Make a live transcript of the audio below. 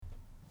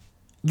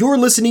You're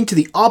listening to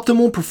the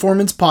Optimal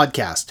Performance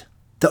Podcast.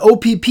 The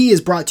OPP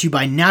is brought to you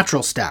by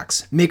Natural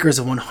Stacks, makers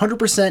of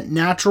 100%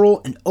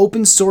 natural and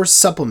open source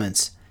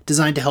supplements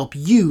designed to help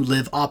you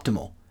live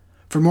optimal.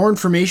 For more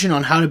information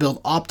on how to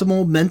build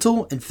optimal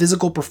mental and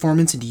physical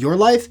performance into your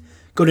life,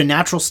 go to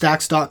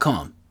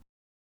naturalstacks.com.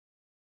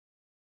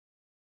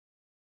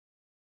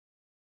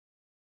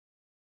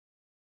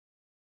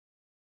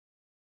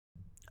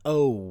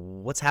 Oh,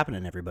 what's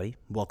happening, everybody?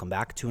 Welcome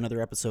back to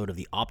another episode of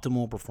the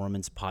Optimal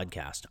Performance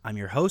Podcast. I'm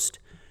your host,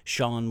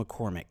 Sean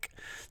McCormick.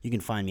 You can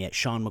find me at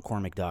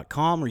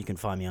seanmccormick.com, or you can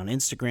find me on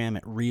Instagram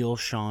at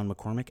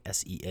realseanmccormick,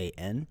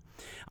 S-E-A-N.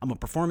 I'm a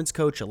performance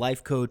coach, a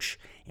life coach,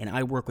 and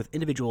I work with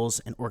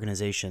individuals and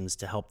organizations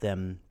to help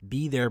them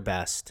be their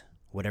best,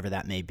 whatever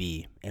that may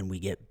be, and we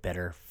get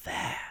better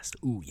fast.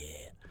 Ooh,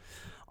 yeah.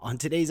 On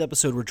today's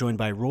episode, we're joined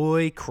by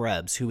Roy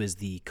Krebs, who is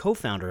the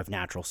co-founder of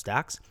Natural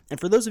Stacks. And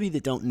for those of you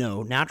that don't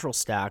know, Natural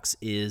Stacks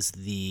is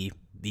the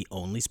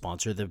only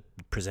sponsor, the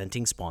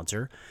presenting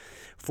sponsor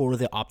for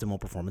the Optimal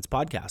Performance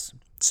Podcast.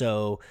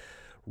 So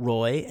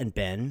Roy and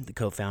Ben, the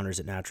co-founders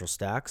at Natural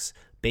Stacks,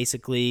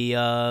 basically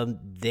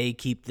they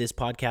keep this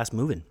podcast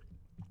moving.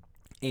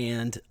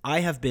 And I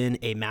have been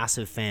a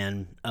massive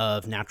fan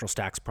of Natural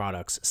Stacks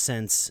products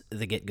since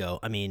the get-go.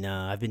 I mean,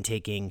 I've been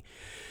taking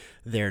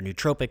their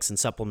nootropics and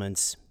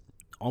supplements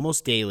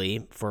almost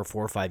daily for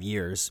 4 or 5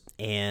 years,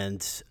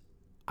 and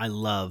I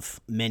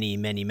love many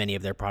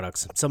of their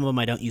products. Some of them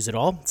I don't use at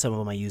all. Some of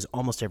them I use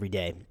almost every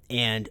day.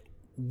 And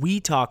we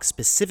talk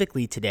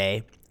specifically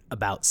today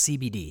about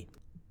CBD.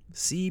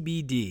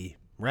 CBD,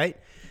 right?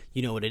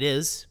 You know what it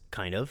is,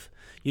 kind of.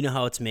 You know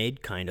how it's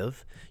made, kind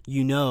of.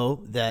 You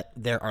know that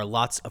there are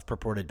lots of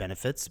purported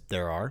benefits.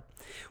 There are.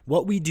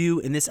 What we do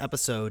in this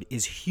episode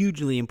is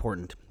hugely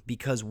important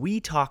because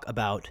we talk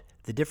about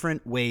the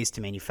different ways to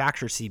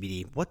manufacture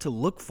CBD, what to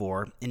look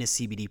for in a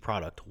CBD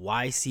product,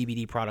 why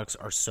CBD products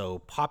are so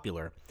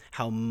popular,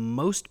 how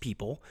most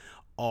people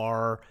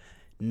are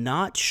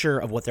not sure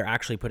of what they're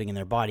actually putting in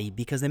their body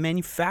because the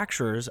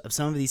manufacturers of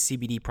some of these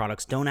CBD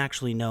products don't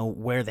actually know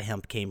where the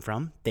hemp came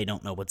from. They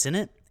don't know what's in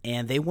it,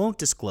 and they won't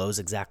disclose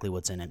exactly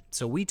what's in it.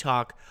 So we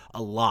talk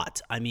a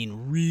lot, I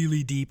mean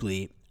really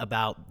deeply,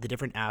 about the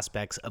different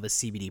aspects of a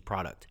CBD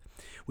product.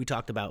 We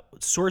talked about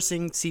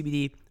sourcing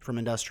CBD from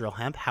industrial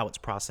hemp, how it's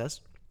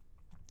processed.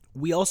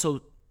 We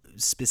also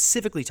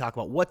specifically talk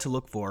about what to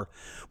look for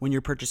when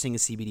you're purchasing a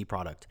CBD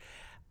product,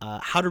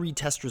 how to read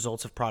test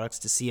results of products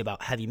to see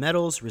about heavy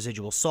metals,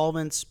 residual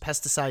solvents,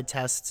 pesticide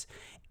tests,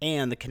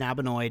 and the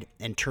cannabinoid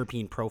and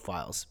terpene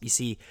profiles. You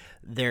see,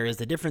 there is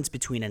the difference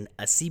between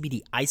a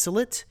CBD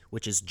isolate,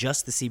 which is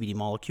just the CBD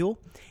molecule,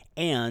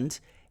 and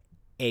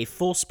a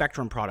full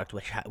spectrum product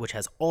which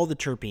has all the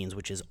terpenes,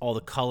 which is all the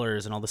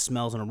colors and all the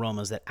smells and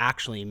aromas that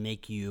actually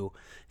make you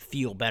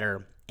feel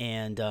better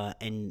and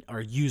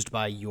are used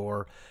by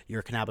your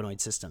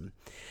cannabinoid system.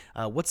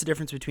 What's the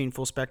difference between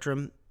full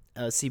spectrum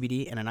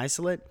CBD and an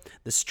isolate?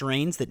 The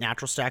strains that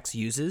Natural Stacks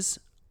uses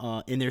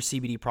in their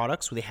CBD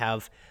products, they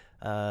have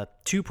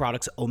 2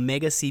 products,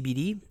 Omega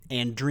CBD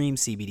and Dream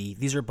CBD.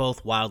 These are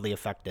both wildly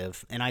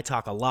effective, and I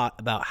talk a lot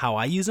about how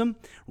I use them.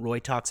 Roy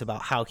talks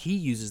about how he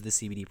uses the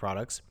CBD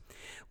products.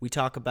 We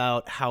talk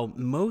about how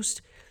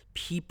most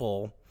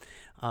people,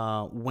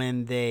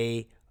 when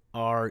they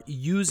are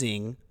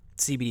using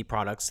CBD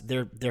products,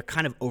 they're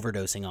kind of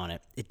overdosing on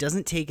it. It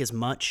doesn't take as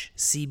much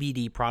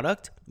CBD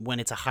product when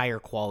it's a higher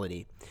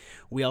quality.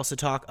 We also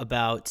talk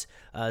about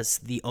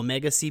the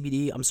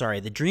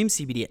Dream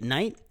CBD at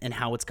night and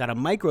how it's got a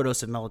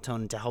microdose of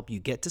melatonin to help you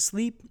get to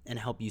sleep and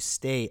help you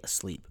stay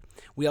asleep.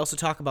 We also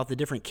talk about the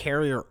different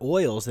carrier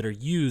oils that are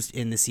used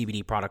in the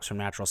CBD products from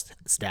Natural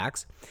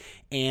Stacks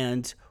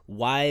and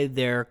why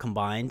they're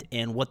combined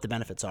and what the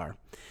benefits are.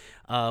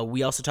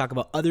 We also talk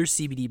about other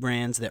CBD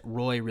brands that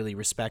Roy really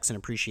respects and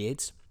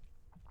appreciates,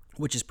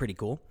 which is pretty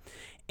cool.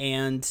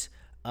 And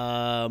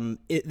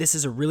this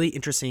is a really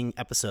interesting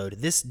episode.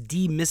 This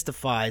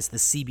demystifies the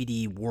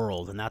CBD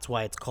world, and that's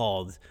why it's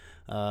called,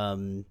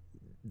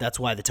 that's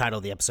why the title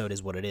of the episode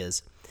is what it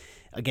is.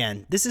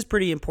 Again, this is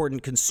pretty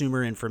important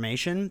consumer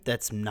information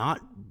that's not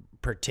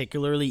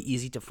particularly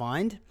easy to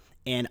find.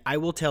 And I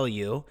will tell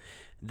you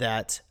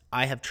that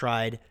I have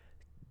tried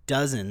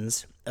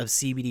dozens of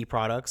CBD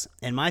products,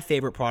 and my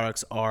favorite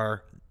products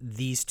are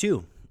these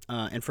 2,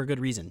 and for good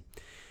reason.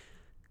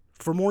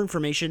 For more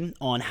information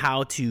on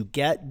how to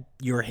get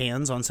your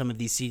hands on some of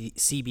these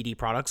CBD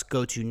products,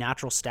 go to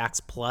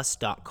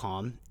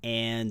naturalstacksplus.com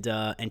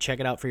and check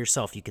it out for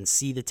yourself. You can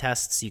see the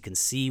tests, you can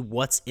see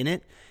what's in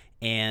it,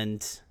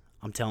 and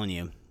I'm telling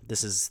you,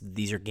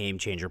 these are game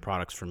changer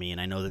products for me, and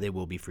I know that they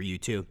will be for you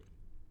too.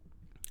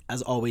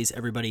 As always,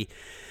 everybody,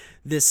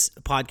 this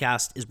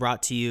podcast is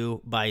brought to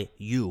you by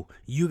you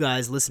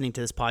guys listening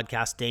to this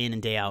podcast day in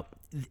and day out.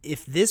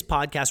 If this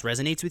podcast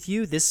resonates with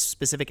you, this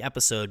specific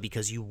episode,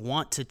 because you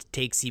want to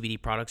take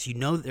CBD products, you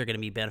know that they're going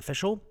to be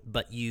beneficial,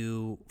 but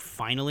you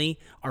finally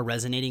are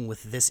resonating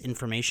with this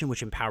information,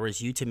 which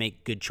empowers you to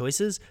make good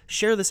choices,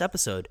 share this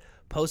episode,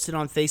 post it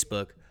on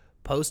Facebook,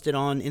 post it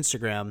on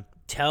Instagram,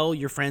 tell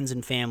your friends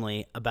and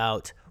family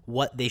about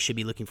what they should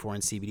be looking for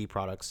in CBD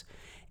products.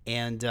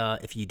 And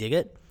if you dig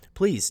it,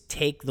 please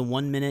take the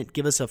 1 minute,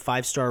 give us a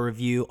 5-star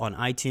review on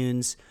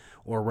iTunes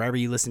or wherever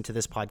you listen to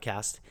this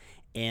podcast.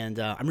 And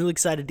I'm really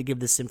excited to give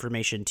this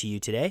information to you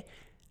today.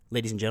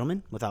 Ladies and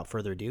gentlemen, without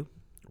further ado,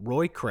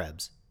 Roy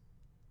Krebs.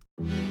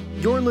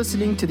 You're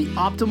listening to the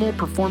Optimal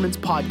Performance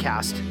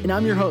Podcast, and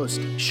I'm your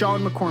host,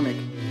 Sean McCormick.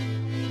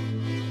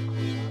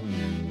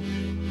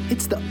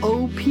 It's the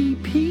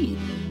OPP.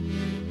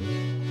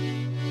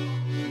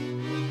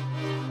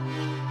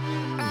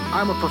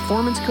 I'm a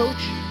performance coach,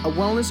 a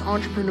wellness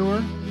entrepreneur,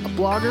 a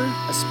blogger,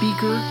 a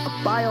speaker, a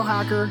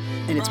biohacker,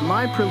 and it's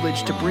my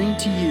privilege to bring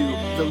to you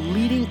the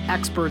leading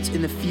experts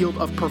in the field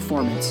of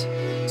performance.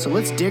 So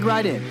let's dig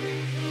right in.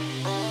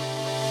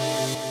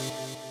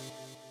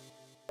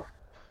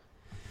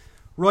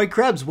 Roy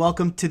Krebs,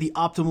 welcome to the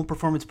Optimal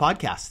Performance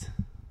Podcast.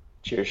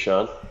 Cheers,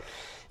 Sean.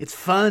 It's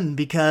fun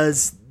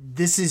because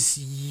this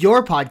is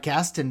your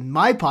podcast and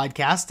my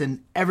podcast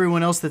and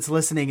everyone else that's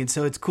listening. And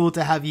so it's cool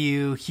to have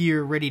you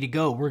here ready to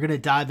go. We're going to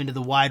dive into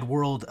the wide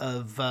world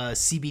of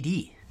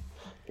CBD.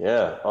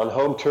 Yeah, on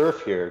home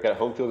turf here. Got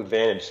home field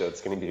advantage, so it's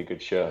going to be a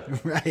good show.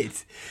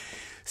 Right.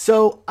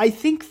 So I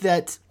think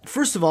that,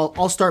 first of all,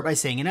 I'll start by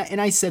saying,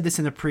 and I said this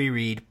in the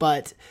pre-read,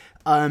 but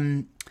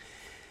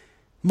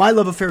my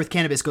love affair with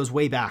cannabis goes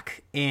way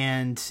back.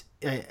 And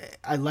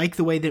I like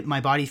the way that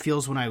my body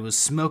feels when I was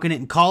smoking it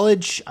in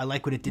college. I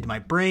like what it did to my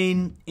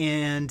brain.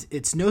 And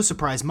it's no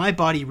surprise, my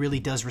body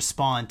really does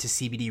respond to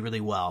CBD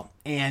really well.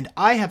 And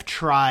I have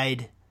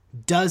tried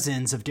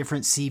dozens of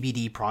different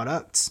CBD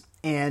products.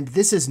 And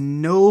this is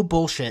no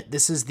bullshit.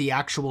 This is the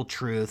actual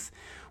truth.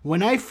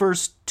 When I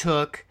first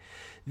took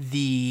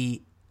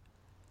the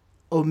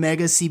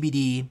Omega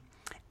CBD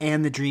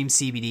and the Dream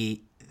CBD,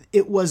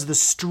 it was the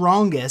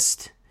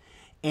strongest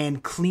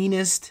and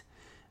cleanest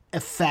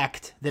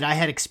effect that I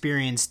had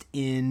experienced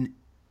in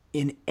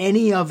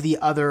any of the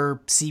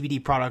other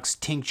CBD products,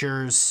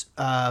 tinctures,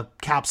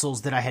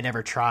 capsules that I had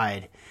ever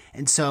tried.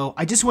 And so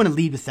I just want to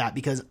lead with that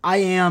because I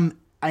am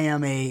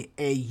a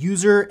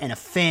user and a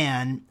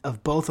fan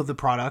of both of the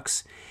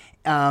products.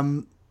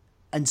 And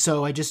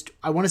so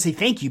I want to say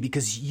thank you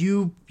because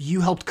you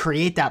helped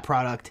create that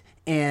product.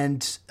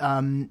 And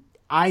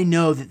I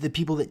know that the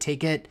people that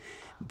take it,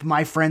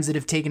 my friends that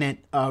have taken it,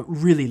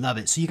 really love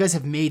it. So you guys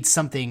have made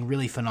something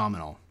really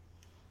phenomenal.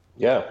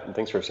 Yeah, and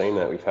thanks for saying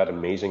that. We've had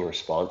amazing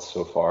response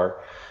so far.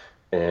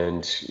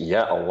 And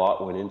yeah, a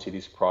lot went into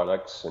these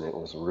products, and it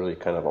was really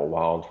kind of a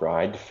wild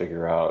ride to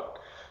figure out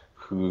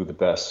who the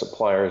best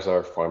suppliers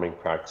are, farming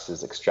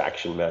practices,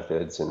 extraction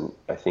methods. And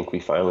I think we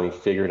finally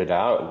figured it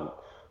out and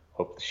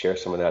hope to share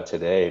some of that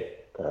today.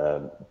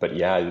 But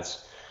yeah,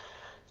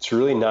 it's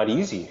really not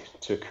easy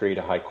to create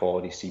a high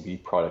quality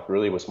CBD product.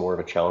 Really was more of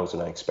a challenge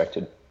than I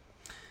expected.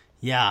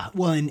 Yeah.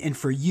 Well, and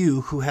for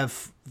you who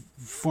have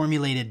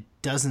formulated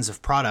dozens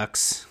of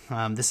products,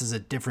 this is a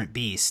different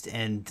beast,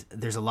 and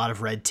there's a lot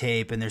of red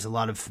tape and there's a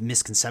lot of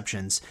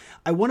misconceptions.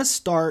 I want to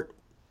start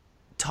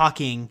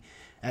talking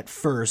at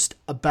first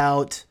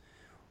about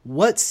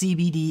what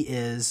CBD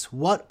is,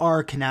 what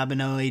are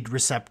cannabinoid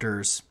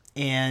receptors,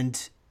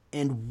 and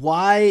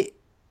why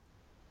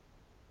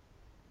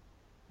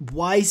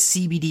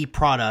CBD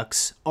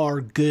products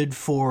are good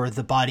for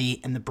the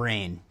body and the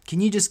brain. Can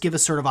you just give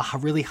us sort of a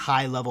really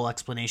high level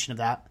explanation of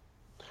that?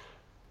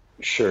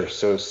 Sure.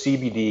 So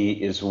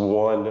CBD is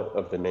one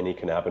of the many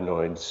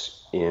cannabinoids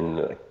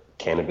in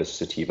cannabis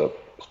sativa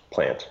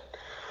plant.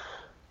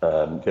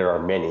 There are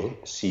many.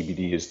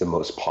 CBD is the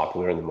most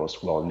popular and the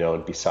most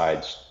well-known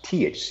besides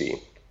THC.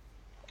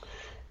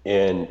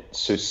 And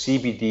so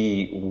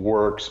CBD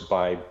works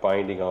by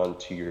binding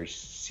onto your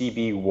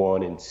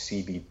CB1 and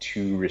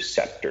CB2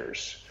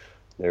 receptors.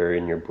 They're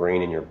in your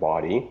brain and your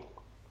body.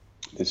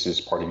 This is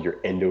part of your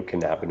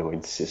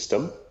endocannabinoid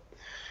system.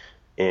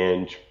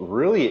 And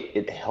really,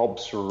 it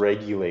helps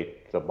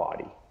regulate the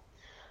body.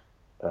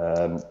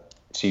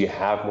 So you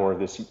have more of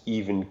this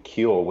even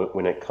keel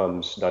when it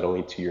comes not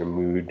only to your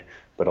mood,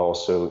 but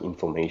also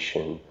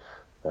inflammation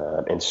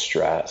and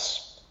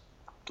stress.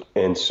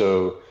 And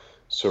so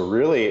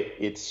really,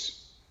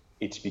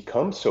 it's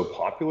become so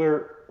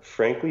popular,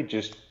 frankly,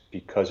 just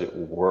because it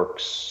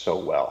works so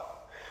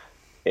well.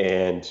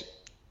 And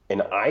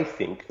I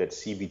think that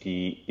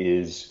CBD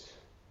is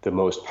the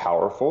most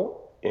powerful,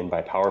 and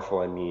by powerful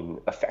I mean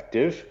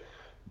effective,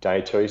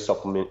 dietary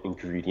supplement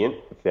ingredient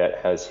that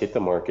has hit the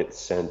market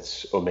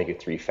since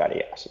omega-3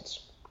 fatty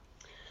acids.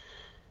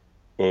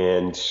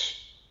 And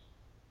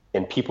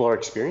people are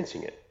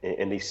experiencing it,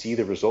 and they see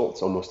the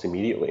results almost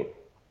immediately.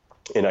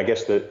 And I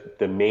guess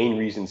the main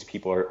reasons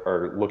people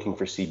are looking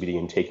for CBD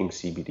and taking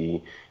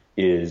CBD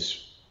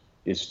is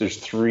there's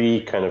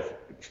three kind of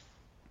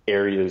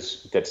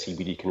areas that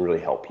CBD can really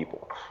help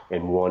people.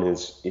 And one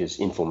is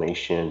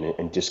inflammation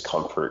and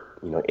discomfort,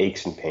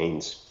 aches and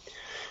pains.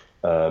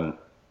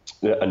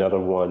 Another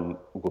one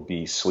will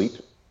be sleep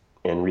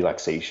and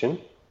relaxation,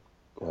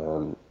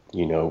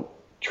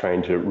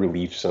 trying to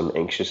relieve some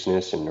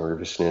anxiousness and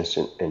nervousness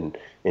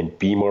and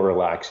be more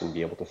relaxed and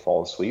be able to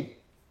fall asleep.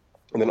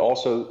 And then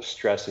also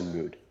stress and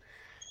mood.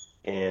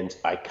 And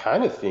I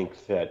kind of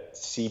think that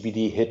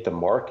CBD hit the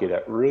market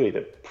at really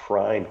the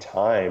prime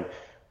time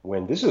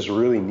when this is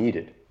really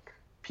needed.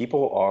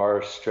 People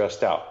are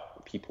stressed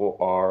out. People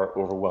are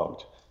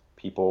overwhelmed.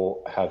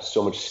 People have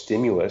so much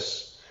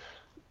stimulus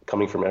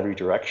coming from every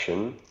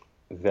direction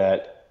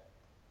that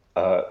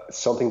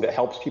something that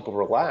helps people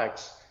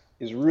relax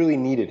is really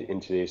needed in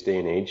today's day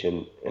and age.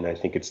 And I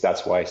think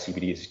that's why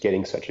CBD is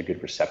getting such a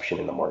good reception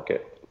in the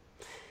market.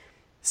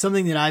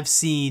 Something that I've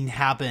seen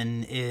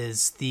happen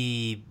is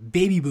the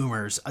baby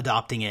boomers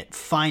adopting it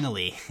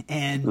finally.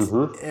 And,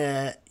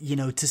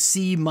 to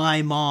see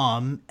my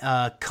mom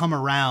come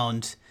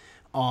around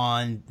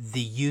on the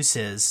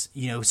uses,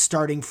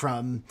 starting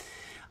from,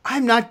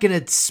 I'm not going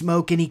to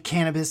smoke any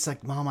cannabis.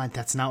 Like, Mom,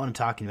 that's not what I'm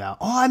talking about.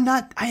 Oh, I'm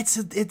not. I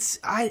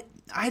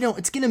don't,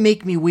 it's going to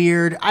make me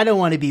weird. I don't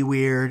want to be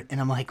weird. And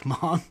I'm like,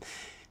 Mom,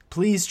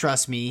 please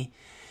trust me.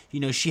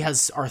 She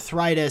has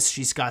arthritis.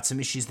 She's got some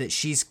issues that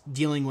she's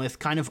dealing with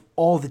kind of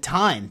all the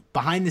time.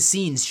 Behind the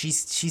scenes,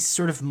 she's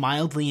sort of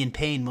mildly in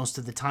pain most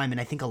of the time. And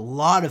I think a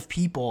lot of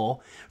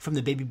people from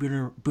the baby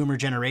boomer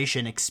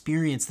generation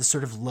experience this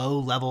sort of low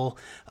level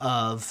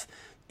of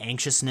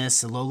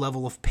anxiousness, a low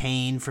level of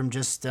pain from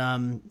just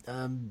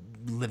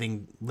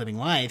living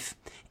life.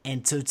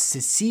 And so to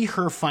see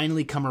her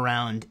finally come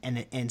around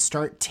and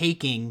start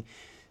taking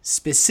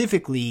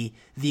specifically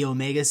the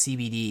Omega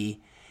CBD.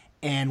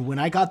 And when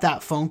I got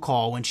that phone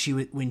call, when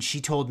she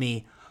told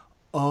me,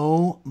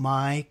 oh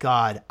my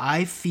God,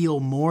 I feel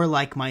more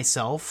like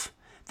myself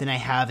than I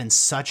have in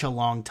such a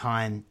long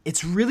time.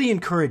 It's really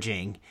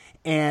encouraging.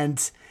 And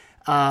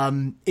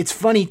it's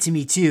funny to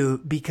me too,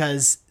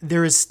 because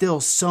there is still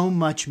so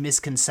much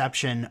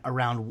misconception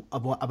around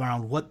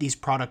what these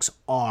products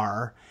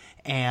are.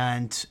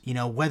 And,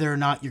 whether or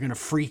not you're going to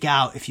freak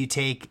out if you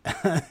take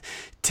a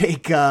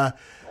CBD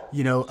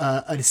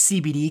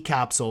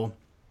capsule.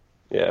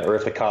 Yeah, or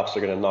if the cops are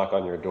going to knock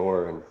on your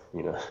door and,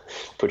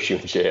 put you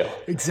in jail.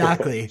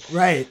 Exactly.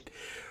 Right.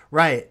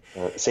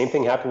 Same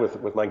thing happened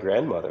with my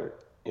grandmother.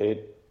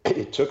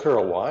 It took her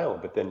a while,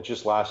 but then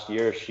just last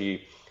year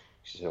she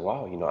said,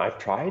 wow, I've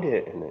tried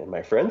it and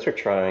my friends are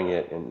trying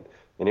it and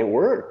it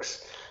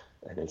works.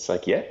 And it's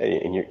like, yeah,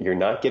 and you're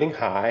not getting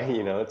high,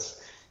 you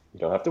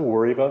don't have to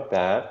worry about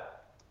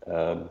that.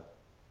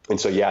 And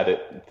so, yeah,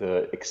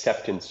 the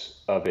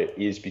acceptance of it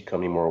is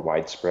becoming more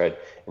widespread.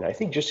 And I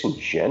think just in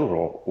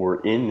general, we're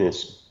in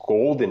this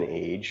golden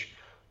age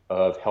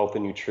of health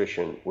and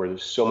nutrition where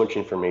there's so much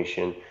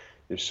information,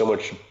 there's so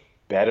much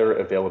better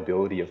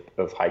availability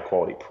of high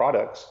quality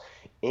products.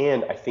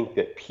 And I think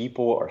that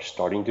people are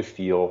starting to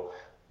feel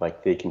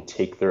like they can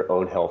take their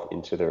own health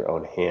into their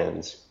own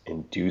hands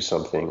and do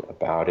something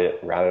about it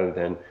rather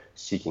than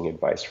seeking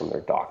advice from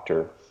their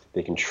doctor.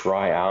 They can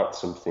try out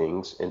some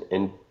things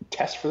and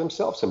test for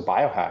themselves and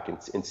biohack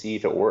and see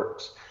if it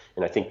works.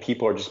 And I think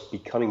people are just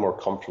becoming more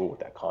comfortable with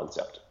that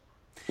concept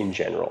in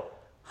general.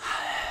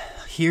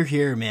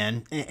 Hear,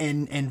 man.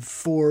 And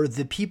for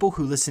the people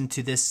who listen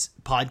to this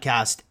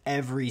podcast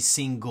every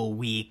single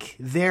week,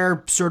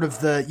 they're sort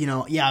of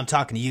I'm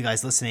talking to you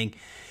guys listening.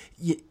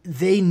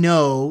 They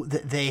know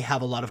that they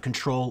have a lot of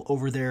control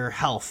over their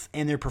health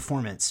and their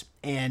performance.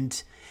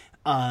 And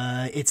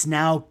it's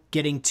now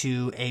getting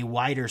to a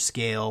wider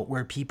scale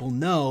where people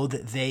know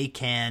that they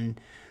can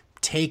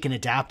take an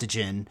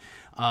adaptogen,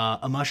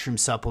 a mushroom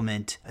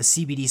supplement, a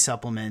CBD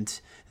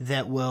supplement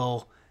that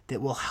will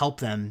help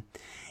them.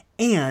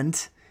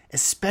 And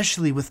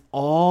especially with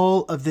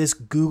all of this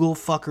Google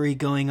fuckery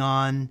going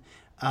on,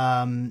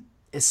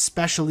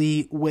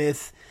 especially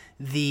with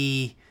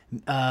the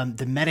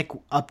medic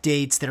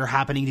updates that are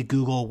happening to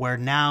Google, where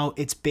now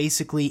it's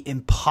basically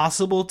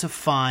impossible to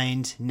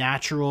find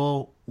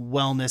natural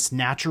wellness,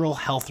 natural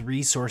health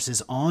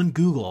resources on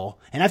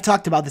Google. And I've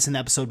talked about this in the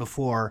episode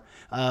before,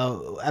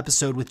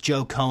 episode with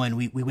Joe Cohen.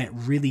 We went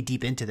really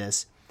deep into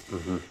this.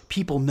 Mm-hmm.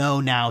 People know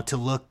now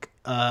to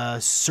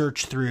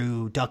search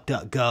through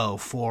DuckDuckGo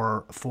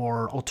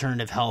for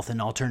alternative health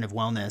and alternative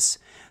wellness,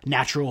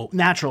 natural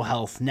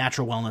health,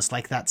 natural wellness,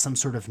 like that's some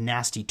sort of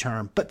nasty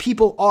term. But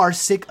people are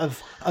sick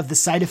of the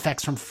side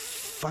effects from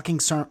fucking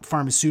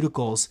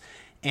pharmaceuticals.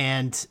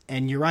 And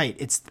you're right.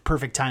 It's the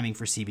perfect timing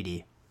for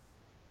CBD.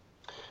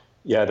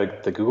 Yeah,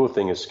 the Google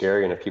thing is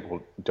scary, and if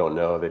people don't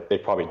know, they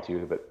probably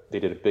do, but they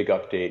did a big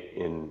update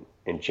in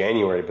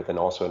January, but then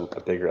also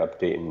a bigger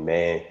update in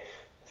May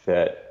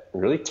that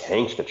really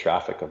tanked the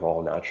traffic of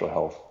all natural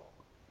health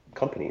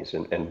companies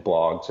and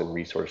blogs and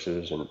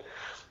resources and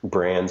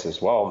brands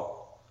as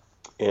well.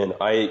 And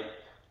I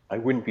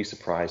wouldn't be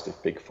surprised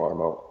if Big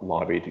Pharma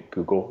lobbied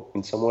Google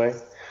in some way.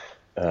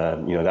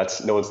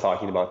 That's no one's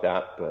talking about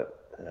that,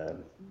 but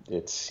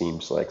it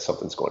seems like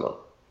something's going on.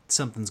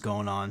 Something's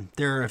going on.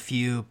 There are a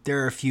few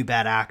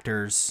bad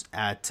actors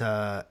at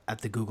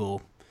the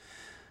Google.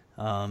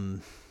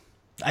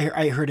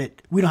 I heard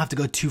it. We don't have to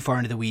go too far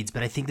into the weeds,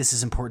 but I think this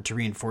is important to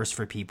reinforce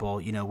for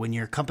people. When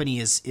your company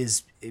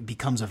it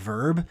becomes a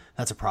verb,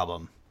 that's a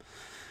problem.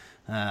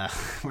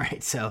 Right.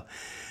 So,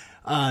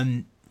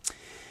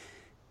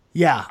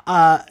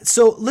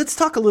 So let's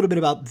talk a little bit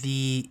about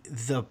the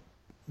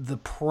the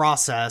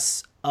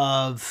process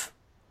of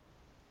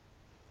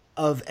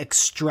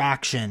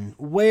extraction.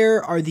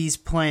 Where are these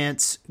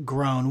plants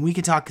grown? We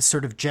could talk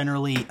sort of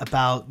generally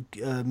about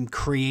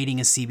creating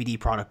a CBD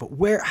product,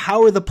 but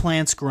how are the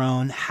plants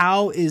grown?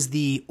 How is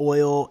the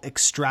oil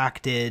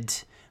extracted?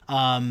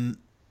 And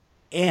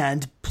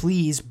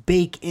please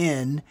bake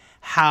in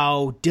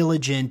how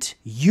diligent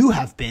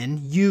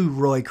you,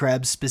 Roy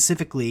Krebs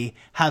specifically,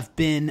 have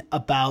been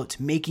about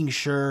making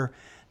sure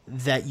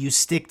that you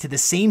stick to the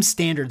same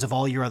standards of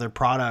all your other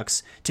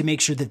products to make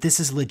sure that this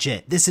is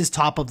legit. This is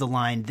top of the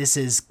line. This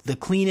is the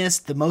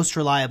cleanest, the most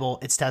reliable.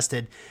 It's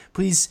tested.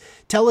 Please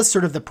tell us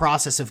sort of the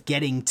process of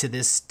getting to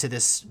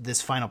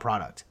this final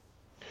product.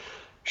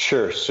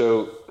 Sure.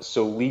 So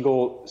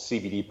legal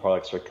CBD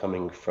products are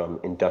coming from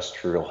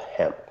industrial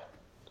hemp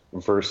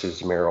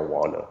versus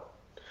marijuana.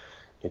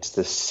 It's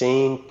the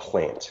same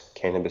plant,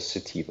 Cannabis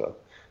sativa.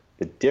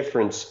 The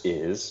difference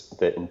is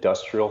that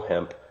industrial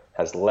hemp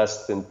has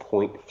less than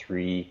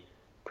 0.3%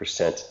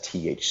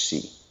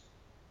 THC.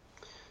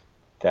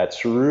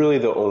 That's really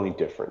the only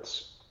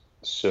difference.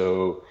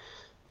 So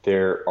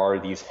there are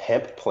these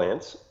hemp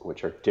plants,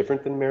 which are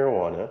different than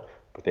marijuana,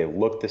 but they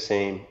look the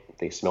same,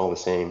 they smell the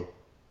same,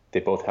 they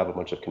both have a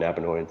bunch of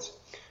cannabinoids.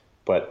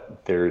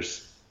 But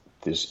there's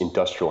this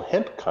industrial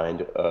hemp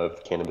kind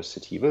of Cannabis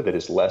sativa that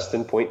is less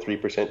than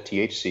 0.3%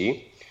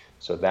 THC.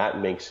 So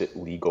that makes it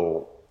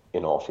legal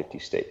in all 50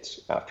 states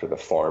after the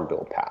Farm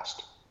Bill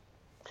passed.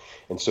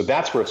 And so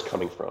that's where it's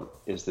coming from,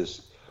 is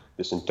this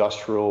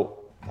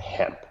industrial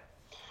hemp.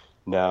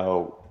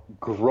 Now,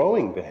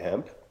 growing the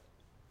hemp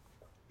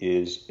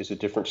is a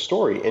different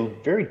story.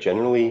 And very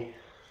generally,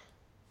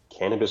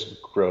 cannabis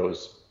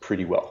grows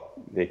pretty well.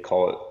 They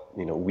call it,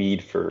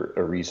 weed for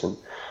a reason.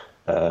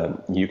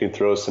 You can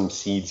throw some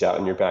seeds out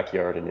in your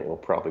backyard and it will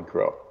probably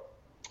grow.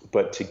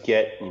 But to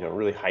get,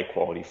 really high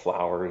quality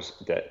flowers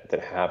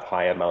that have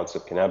high amounts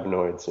of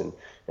cannabinoids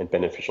and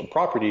beneficial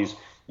properties,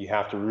 you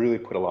have to really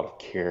put a lot of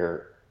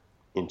care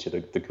into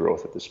the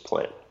growth of this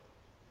plant.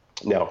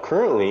 Now,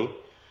 currently,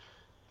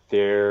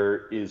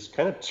 there is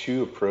kind of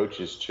two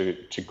approaches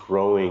to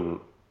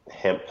growing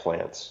hemp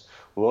plants.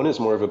 One is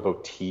more of a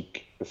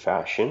boutique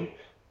fashion,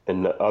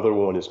 and the other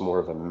one is more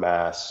of a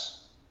mass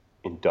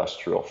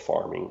industrial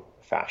farming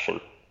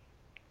fashion.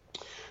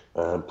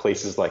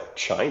 Places like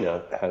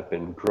China have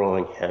been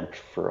growing hemp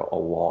for a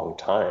long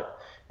time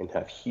and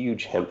have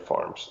huge hemp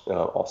farms,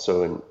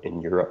 also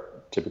in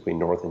Europe, typically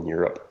Northern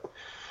Europe.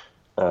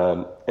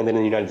 And then in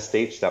the United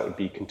States, that would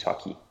be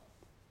Kentucky.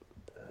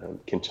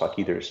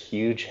 Kentucky, there's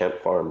huge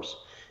hemp farms.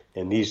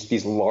 And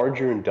these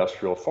larger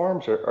industrial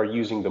farms are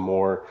using the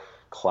more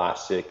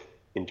classic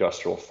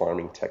industrial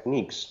farming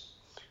techniques,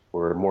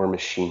 where more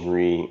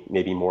machinery,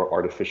 maybe more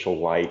artificial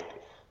light,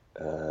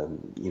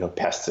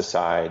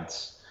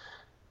 pesticides,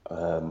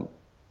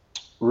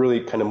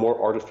 really kind of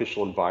more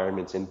artificial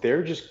environments. And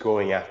they're just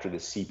going after the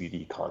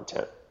CBD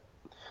content.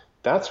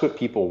 That's what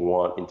people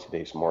want in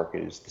today's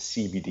market, is the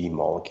CBD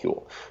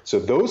molecule. So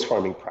those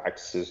farming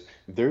practices,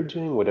 they're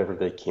doing whatever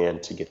they can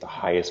to get the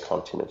highest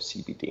content of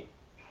CBD,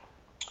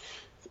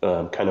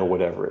 kind of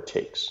whatever it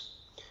takes.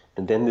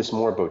 And then this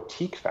more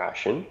boutique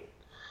fashion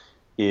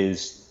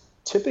is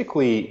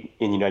typically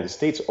in the United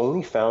States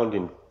only found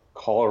in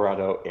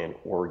Colorado and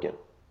Oregon.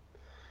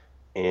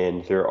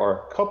 And there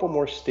are a couple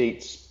more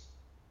states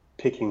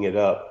picking it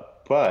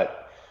up, but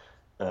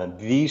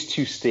these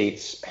two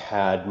states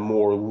had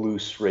more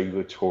loose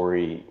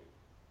regulatory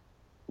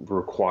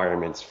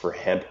requirements for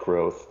hemp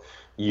growth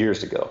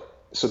years ago.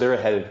 So they're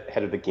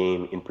ahead of the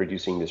game in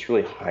producing this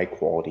really high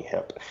quality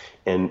hemp.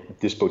 And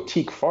this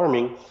boutique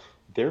farming,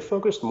 they're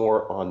focused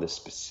more on the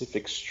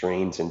specific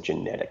strains and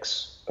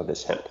genetics of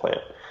this hemp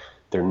plant.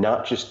 They're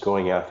not just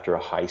going after a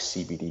high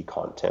CBD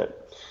content.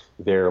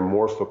 They're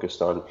more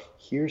focused on,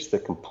 here's the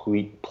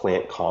complete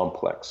plant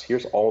complex.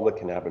 Here's all the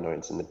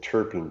cannabinoids and the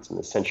terpenes and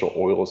the essential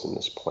oils in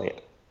this plant.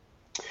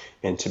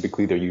 And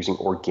typically they're using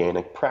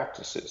organic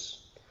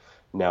practices.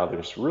 Now,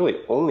 there's really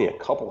only a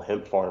couple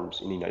hemp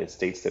farms in the United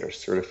States that are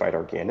certified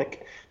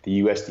organic.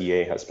 The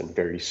USDA has been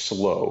very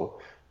slow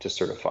to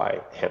certify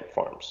hemp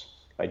farms.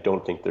 I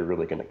don't think they're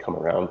really going to come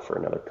around for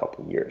another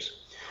couple of years.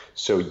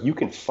 So you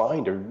can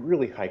find a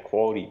really high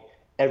quality,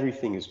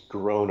 everything is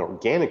grown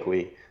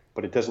organically,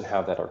 but it doesn't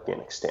have that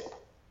organic stamp.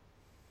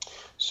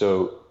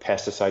 So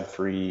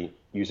pesticide-free,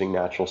 using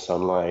natural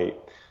sunlight,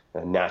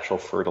 natural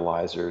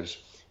fertilizers,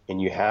 and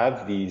you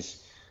have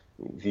these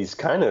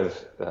kind of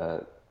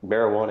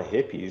marijuana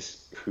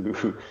hippies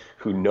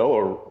who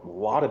know a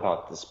lot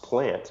about this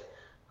plant,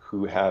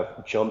 who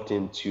have jumped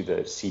into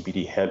the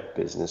CBD hemp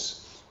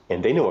business,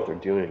 and they know what they're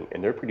doing,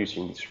 and they're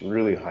producing this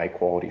really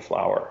high-quality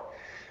flower.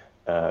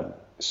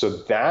 So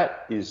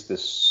that is the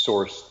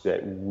source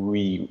that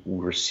we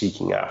were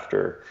seeking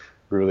after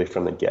really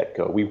from the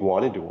get-go. We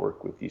wanted to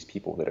work with these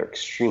people that are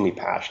extremely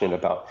passionate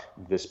about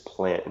this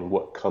plant and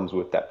what comes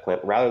with that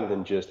plant, rather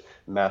than just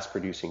mass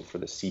producing for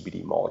the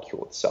CBD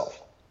molecule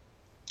itself.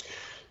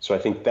 So I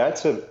think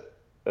that's a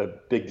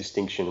big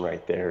distinction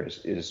right there,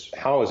 is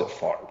how is it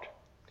farmed?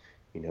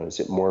 Is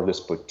it more of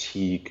this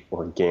boutique,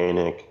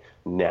 organic,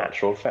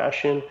 natural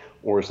fashion,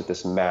 or is it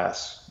this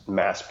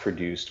mass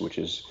produced, which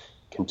is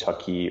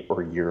Kentucky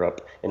or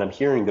Europe? And I'm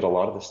hearing that a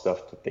lot of the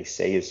stuff that they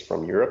say is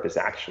from Europe is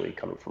actually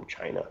coming from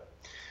China,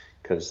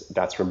 because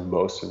that's where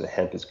most of the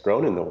hemp is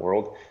grown in the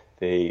world.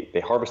 They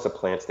harvest the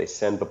plants, they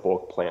send the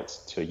bulk plants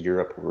to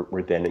Europe,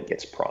 where then it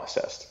gets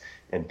processed,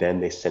 and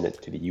then they send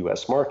it to the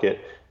U.S. market,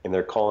 and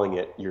they're calling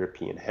it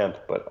European hemp,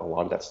 but a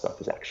lot of that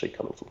stuff is actually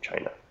coming from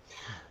China,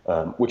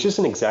 which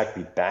isn't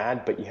exactly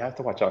bad, but you have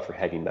to watch out for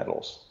heavy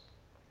metals.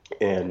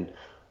 And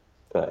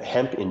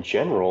hemp in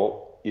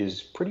general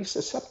is pretty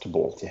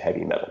susceptible to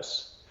heavy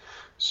metals.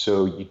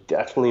 So you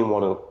definitely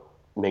want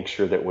to make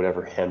sure that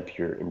whatever hemp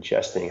you're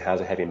ingesting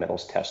has a heavy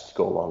metals test to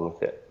go along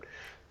with it.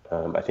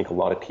 I think a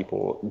lot of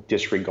people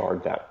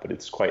disregard that, but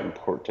it's quite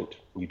important.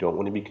 You don't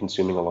want to be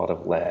consuming a lot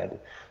of lead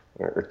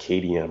or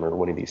cadmium or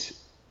one of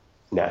these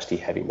nasty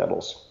heavy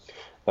metals.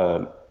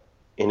 And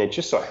it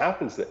just so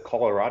happens that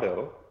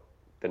Colorado,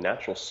 the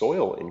natural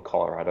soil in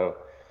Colorado,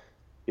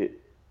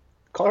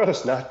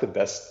 Colorado's not the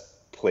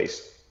best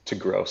place to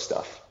grow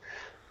stuff.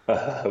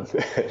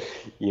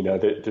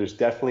 There's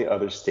definitely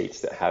other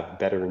states that have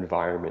better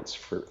environments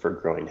for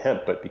growing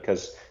hemp, but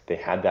because they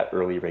had that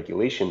early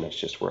regulation, that's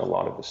just where a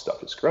lot of this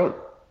stuff is grown.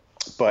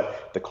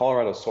 But the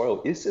Colorado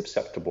soil is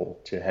susceptible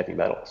to heavy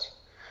metals.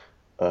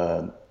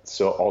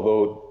 So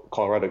although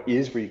Colorado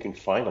is where you can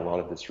find a lot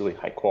of this really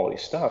high quality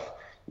stuff,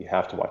 you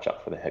have to watch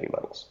out for the heavy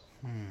metals.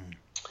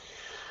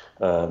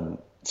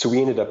 So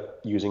we ended up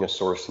using a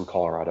source in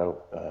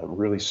Colorado, a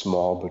really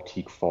small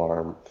boutique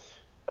farm.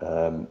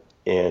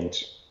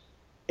 And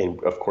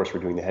of course,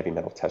 we're doing the heavy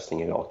metal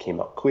testing, and it all came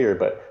out clear,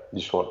 but I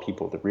just want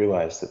people to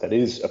realize that that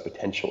is a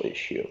potential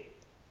issue.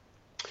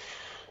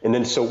 And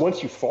then, so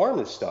once you farm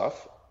this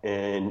stuff,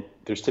 and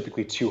there's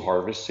typically 2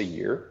 harvests a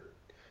year,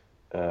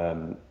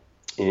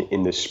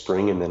 in the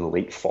spring and then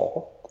late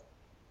fall.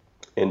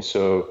 And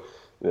so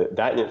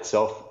that in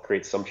itself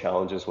creates some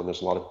challenges when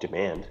there's a lot of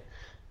demand,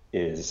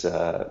 is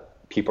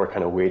people are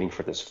kind of waiting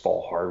for this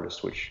fall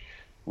harvest, which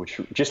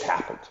just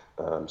happened.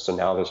 So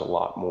now there's a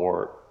lot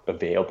more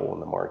available in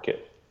the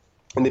market.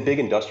 And the big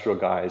industrial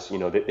guys,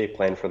 they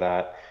plan for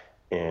that,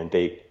 and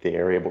they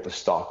are able to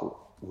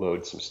stock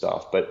load some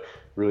stuff. But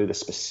really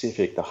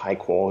the high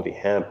quality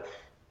hemp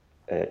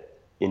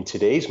in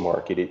today's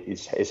market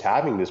is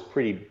having this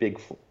pretty big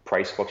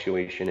price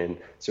fluctuation and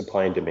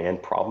supply and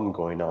demand problem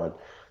going on,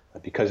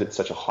 because it's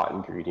such a hot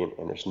ingredient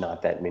and there's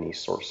not that many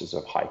sources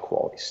of high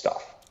quality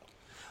stuff.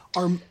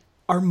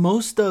 Are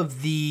most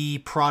of the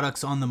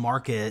products on the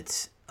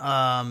market,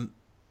 because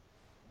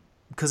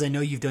I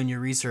know you've done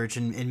your research,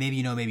 and maybe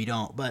you know, maybe you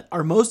don't, but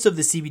are most of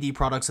the CBD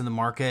products in the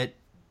market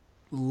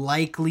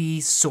likely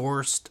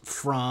sourced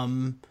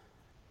from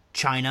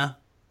China?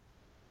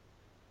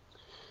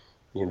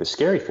 The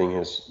scary thing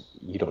is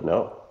you don't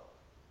know.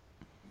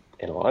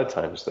 And a lot of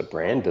times the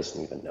brand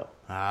doesn't even know.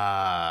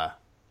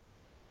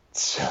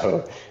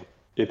 So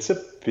it's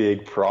a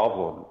big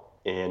problem.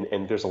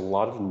 And there's a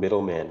lot of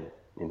middlemen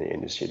in the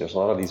industry. There's a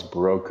lot of these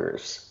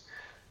brokers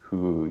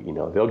who,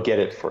 they'll get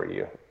it for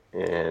you.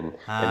 And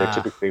they're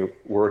typically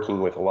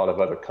working with a lot of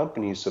other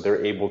companies, so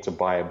they're able to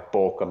buy a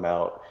bulk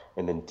amount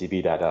and then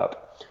divvy that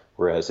up.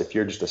 Whereas if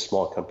you're just a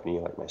small company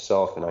like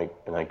myself,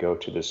 and I go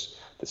to this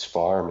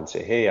farm and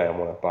say, hey, I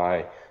want to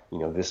buy,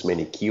 this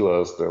many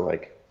kilos, they're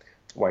like,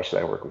 why should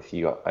I work with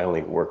you? I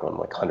only work on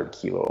like 100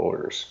 kilo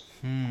orders.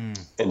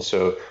 And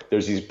so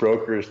there's these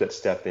brokers that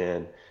step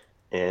in,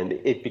 and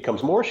it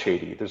becomes more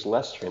shady. There's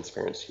less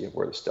transparency of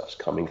where the stuff's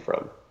coming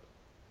from.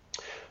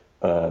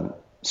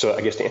 So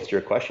I guess to answer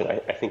your question,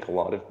 I think a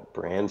lot of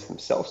brands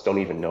themselves don't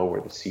even know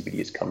where the CBD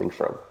is coming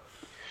from.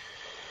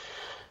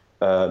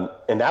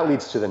 And that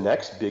leads to the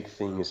next big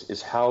thing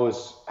is how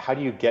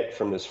do you get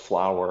from this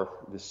flower,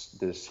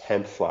 this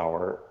hemp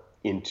flower,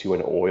 into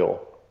an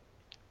oil,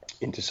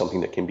 into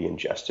something that can be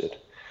ingested?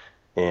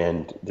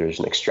 And there's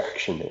an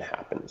extraction that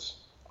happens.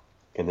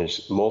 And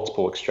there's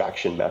multiple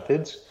extraction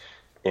methods,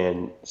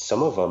 and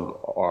some of them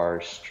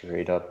are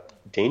straight up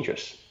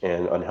dangerous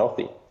and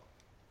unhealthy.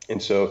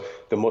 And so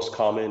the most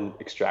common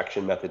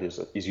extraction method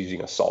is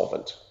using a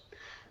solvent.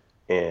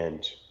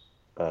 And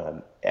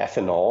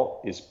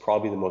ethanol is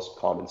probably the most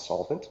common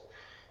solvent.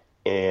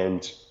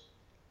 And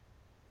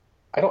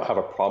I don't have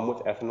a problem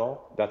with ethanol.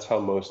 That's how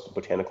most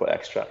botanical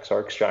extracts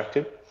are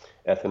extracted.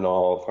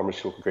 Ethanol,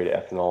 pharmaceutical grade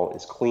ethanol,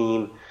 is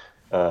clean.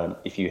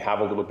 If you have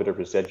a little bit of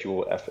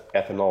residual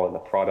ethanol in the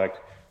product,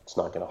 it's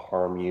not going to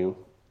harm you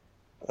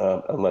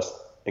unless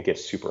it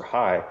gets super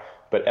high.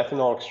 But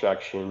ethanol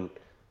extraction,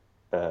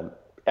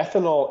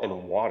 ethanol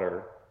and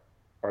water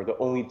are the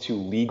only 2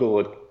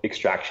 legal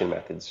extraction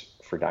methods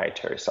for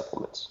dietary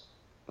supplements.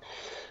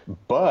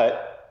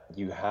 But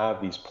you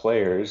have these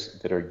players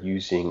that are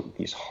using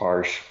these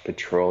harsh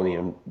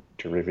petroleum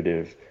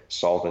derivative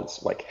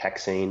solvents like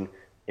hexane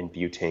and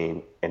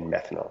butane and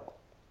methanol.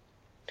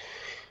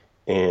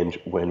 And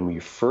when we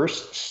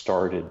first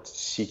started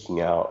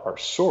seeking out our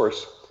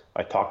source,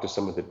 I talked to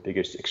some of the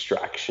biggest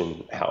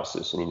extraction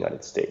houses in the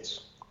United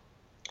States.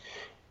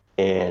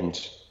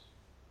 And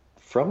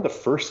from the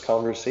first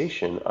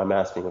conversation, I'm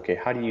asking, okay,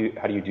 how do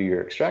you do your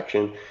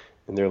extraction?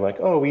 And they're like,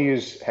 oh, we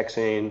use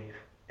hexane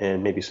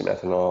and maybe some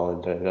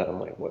ethanol. And I'm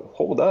like, well,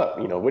 hold up,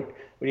 what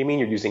do you mean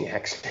you're using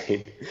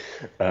hexane?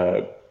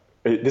 Uh,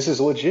 this is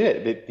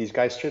legit. These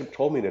guys straight up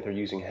told me that they're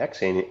using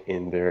hexane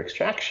in their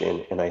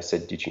extraction, and I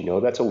said, did you know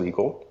that's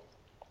illegal?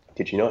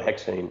 Did you know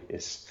hexane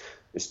is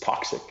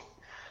toxic?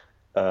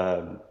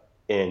 And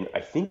I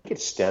think it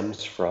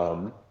stems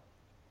from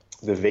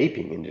the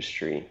vaping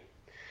industry.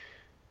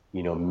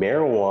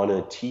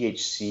 Marijuana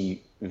THC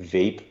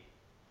vape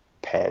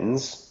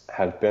pens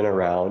have been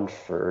around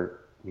for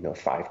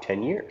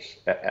 5-10 years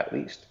at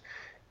least,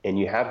 and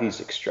you have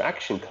these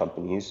extraction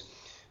companies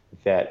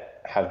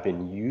that have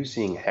been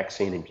using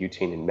hexane and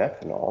butane and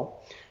methanol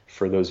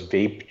for those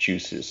vape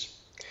juices,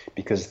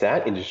 because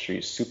that industry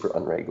is super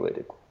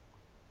unregulated,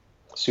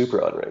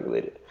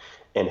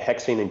 and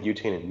hexane and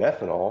butane and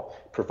methanol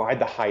provide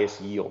the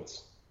highest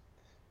yields.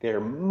 They're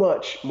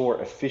much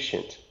more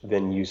efficient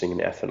than using an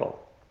ethanol.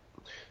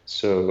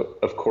 So,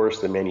 of course,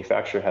 the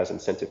manufacturer has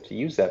incentive to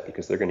use that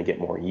because they're going to get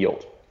more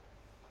yield.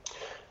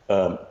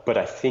 But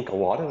I think a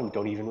lot of them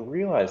don't even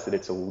realize that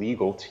it's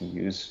illegal to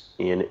use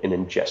in an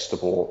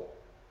ingestible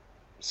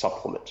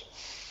supplement.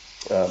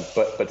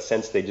 But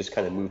since they just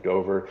kind of moved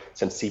over,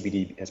 since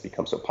CBD has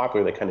become so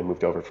popular, they kind of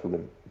moved over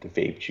from the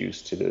vape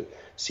juice to the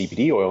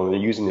CBD oil, and they're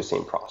using the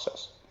same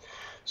process.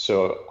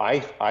 So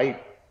I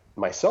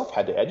myself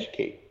had to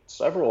educate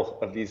several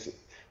of these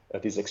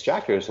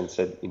extractors and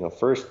said,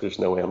 first, there's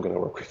no way I'm going to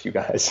work with you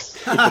guys.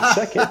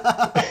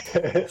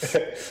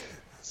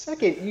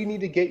 Second, you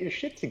need to get your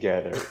shit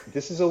together.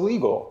 This is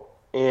illegal.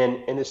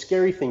 And the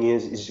scary thing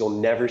is you'll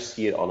never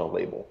see it on a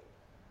label.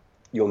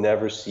 You'll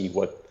never see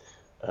what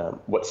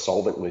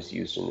solvent was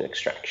used in the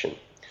extraction.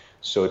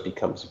 So it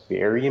becomes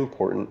very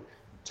important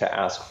to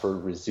ask for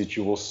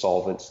residual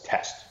solvents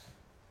test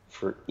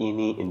for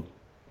any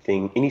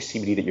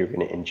CBD that you're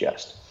going to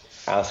ingest.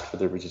 Ask for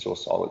the residual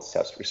solvents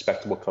test.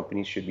 Respectable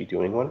companies should be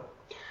doing one.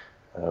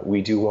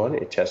 We do one.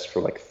 It tests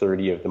for like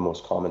 30 of the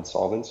most common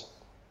solvents.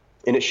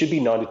 And it should be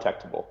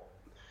non-detectable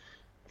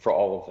for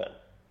all of them.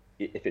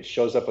 If it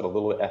shows up with a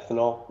little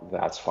ethanol,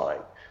 that's fine.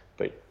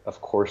 But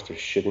of course, there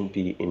shouldn't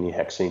be any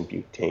hexane,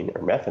 butane,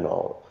 or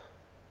methanol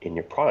in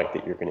your product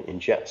that you're going to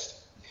ingest.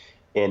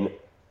 And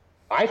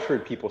I've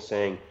heard people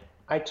saying,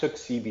 I took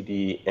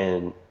CBD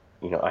and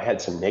I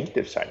had some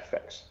negative side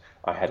effects.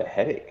 I had a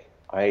headache.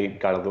 I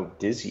got a little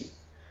dizzy.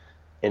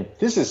 And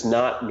this is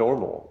not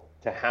normal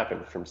to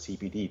happen from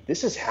CBD.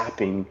 This is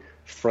happening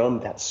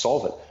from that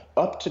solvent.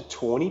 Up to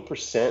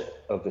 20%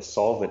 of the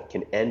solvent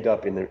can end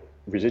up in the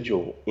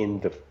residual in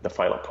the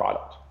final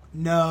product.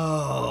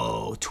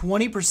 No,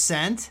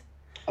 20%?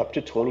 Up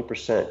to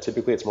 20%.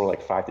 Typically, it's more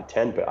like 5 to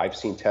 10, but I've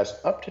seen tests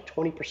up to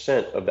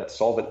 20% of that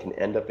solvent can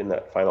end up in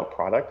that final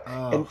product.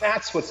 Oh. And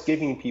that's what's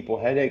giving people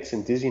headaches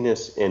and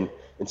dizziness and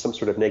some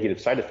sort of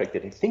negative side effect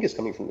that they think is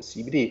coming from the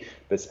CBD,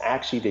 but it's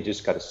actually they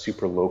just got a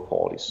super low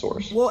quality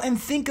source. Well, and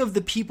think of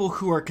the people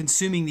who are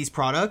consuming these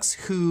products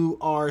who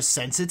are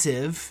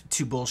sensitive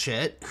to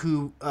bullshit,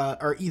 who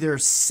are either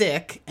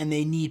sick and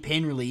they need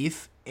pain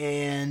relief,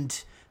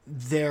 and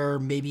they're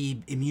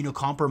maybe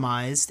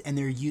immunocompromised and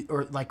they're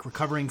or like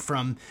recovering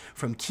from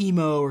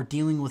chemo or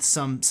dealing with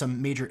some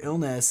major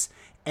illness,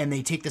 and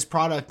they take this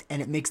product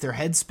and it makes their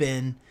head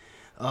spin.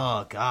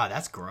 Oh God,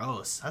 that's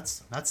gross.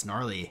 That's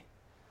gnarly.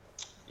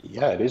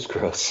 Yeah, it is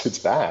gross. It's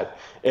bad.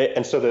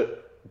 And so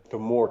the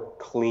more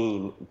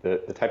clean,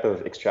 the type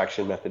of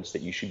extraction methods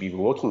that you should be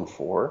looking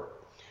for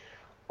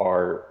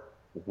are,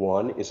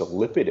 one is a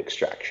lipid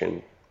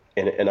extraction.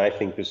 And I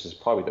think this is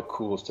probably the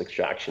coolest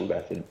extraction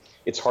method.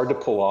 It's hard to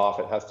pull off.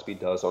 It has to be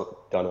done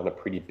on a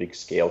pretty big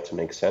scale to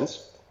make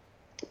sense.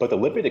 But the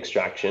lipid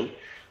extraction,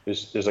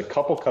 there's a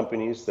couple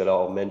companies that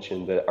I'll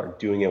mention that are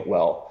doing it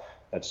well.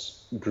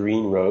 That's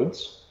Green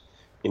Roads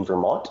in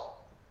Vermont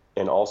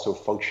and also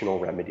Functional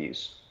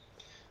Remedies.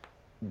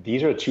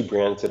 These are two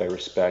brands that I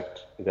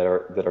respect that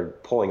are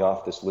pulling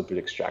off this lipid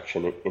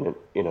extraction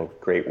in a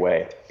great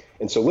way.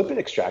 And so lipid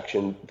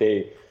extraction,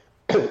 they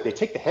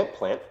take the hemp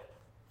plant,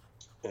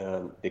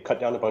 they cut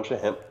down a bunch of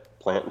hemp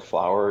plant and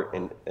flower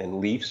and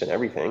leaves and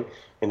everything,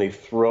 and they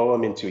throw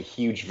them into a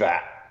huge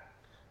vat.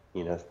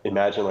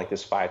 Imagine like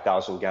this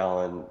 5,000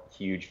 gallon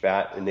huge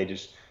vat, and they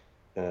just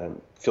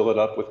fill it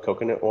up with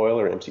coconut oil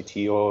or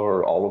MCT oil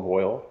or olive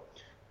oil,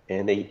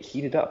 and they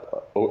heat it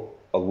up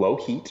a low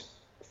heat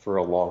for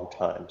a long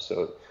time.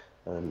 So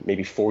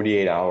maybe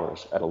 48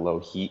 hours at a low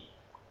heat.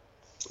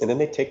 And then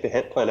they take the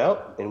hemp plant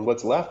out, and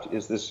what's left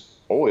is this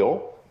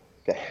oil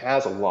that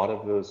has a lot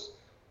of those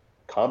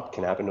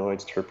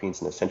cannabinoids,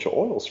 terpenes, and essential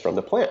oils from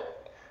the plant.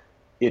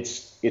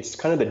 It's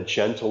kind of the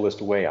gentlest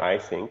way, I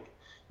think.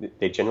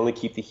 They generally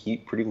keep the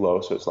heat pretty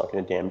low, so it's not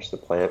going to damage the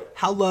plant.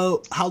 How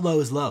low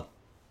is low?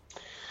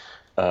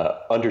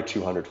 Under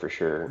 200 for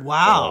sure.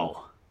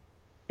 Wow.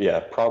 Yeah,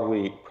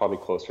 probably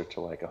closer to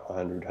like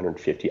 100,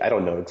 150. I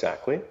don't know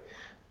exactly.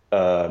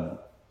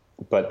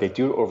 But they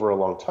do it over a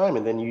long time,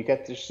 and then you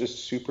get this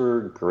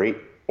super great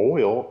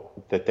oil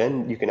that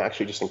then you can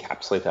actually just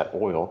encapsulate that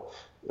oil.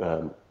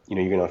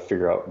 you're going to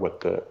figure out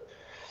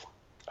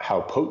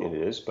how potent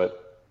it is, but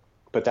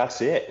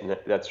that's it. And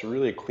that's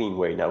really a clean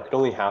way. Now, it can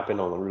only happen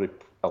on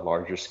a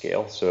larger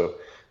scale. So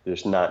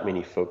there's not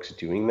many folks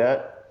doing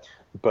that,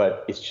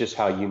 but it's just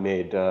how you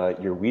made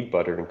your weed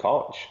butter in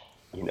college.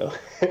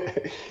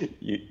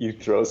 You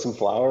throw some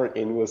flour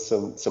in with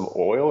some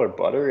oil or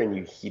butter and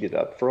you heat it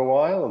up for a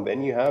while, and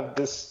then you have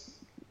this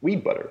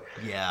weed butter.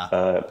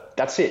 Yeah.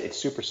 That's it. It's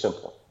super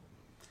simple.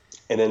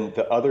 And then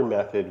the other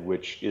method,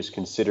 which is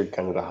considered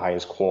kind of the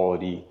highest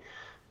quality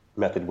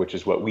method, which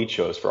is what we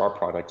chose for our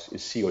products,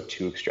 is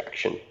CO2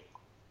 extraction.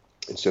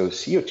 And so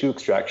CO2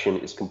 extraction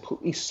is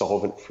completely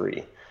solvent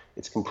free.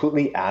 It's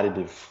completely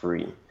additive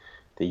free.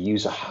 They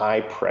use a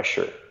high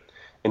pressure,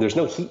 and there's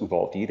no heat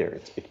involved either.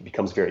 It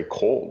becomes very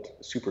cold.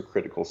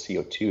 Supercritical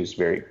CO2 is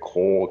very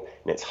cold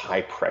and it's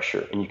high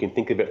pressure. And you can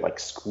think of it like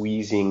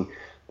squeezing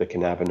the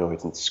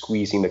cannabinoids and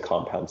squeezing the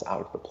compounds out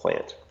of the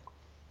plant.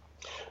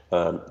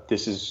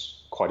 This is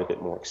quite a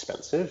bit more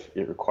expensive.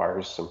 It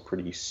requires some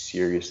pretty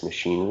serious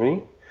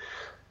machinery.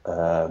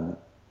 But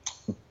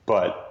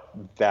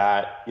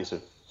that is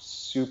a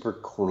super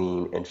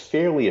clean and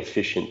fairly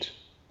efficient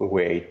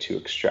way to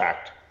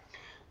extract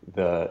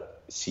the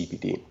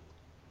CBD.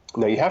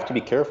 Now, you have to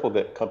be careful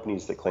that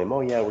companies that claim,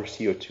 oh yeah, we're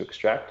CO2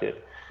 extracted,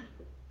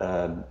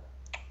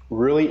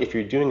 really, if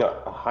you're doing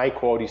a high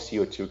quality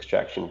CO2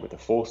 extraction with a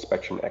full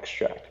spectrum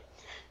extract,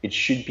 it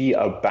should be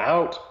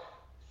about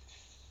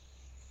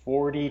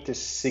 40 to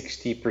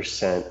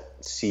 60%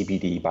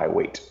 CBD by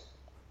weight.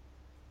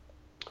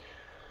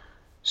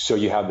 So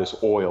you have this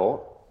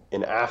oil,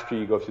 and after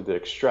you go through the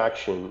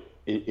extraction,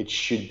 it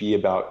should be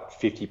about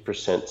 50%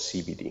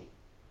 CBD.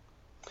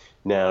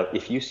 Now,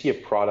 if you see a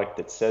product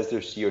that says they're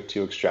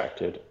CO2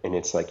 extracted and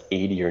it's like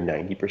 80 or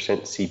 90%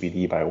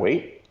 CBD by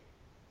weight,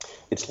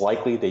 it's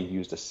likely they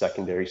used a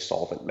secondary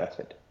solvent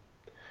method.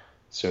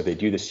 So they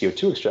do the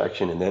CO2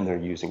 extraction and then they're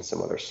using some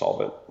other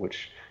solvent,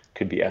 which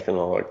could be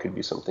ethanol or it could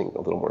be something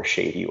a little more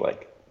shady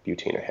like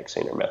butane or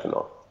hexane or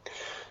methanol.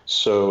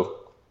 So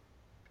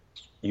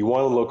you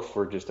want to look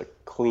for just a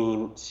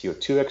clean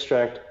CO2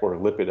 extract or a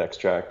lipid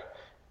extract,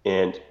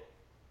 and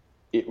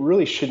it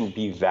really shouldn't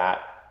be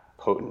that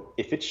potent.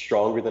 If it's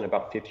stronger than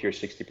about 50 or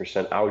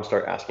 60%, I would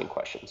start asking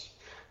questions.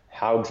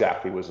 How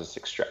exactly was this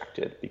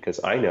extracted? Because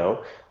I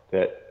know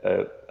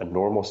that a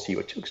normal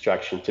CO2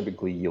 extraction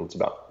typically yields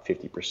about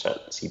 50%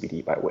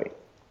 CBD by weight.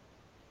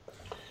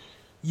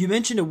 You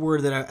mentioned a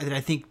word that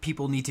I think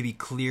people need to be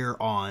clear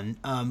on.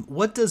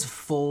 What does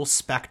full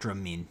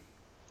spectrum mean?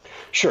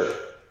 Sure.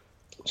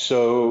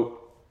 So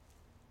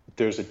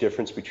there's a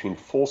difference between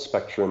full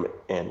spectrum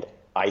and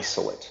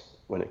isolate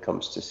when it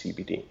comes to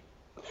CBD.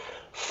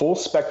 Full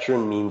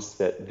spectrum means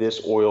that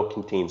this oil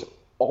contains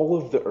all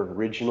of the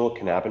original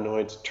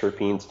cannabinoids,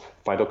 terpenes,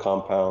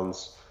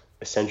 phytocompounds,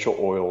 essential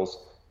oils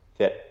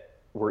that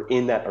were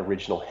in that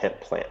original hemp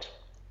plant.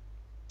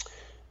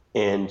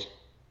 And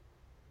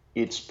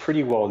it's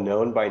pretty well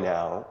known by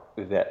now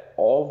that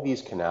all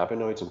these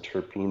cannabinoids and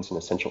terpenes and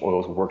essential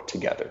oils work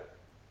together.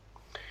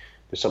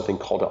 There's something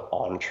called an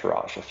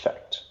entourage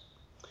effect.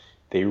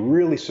 They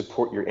really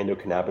support your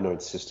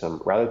endocannabinoid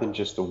system. Rather than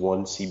just the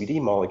one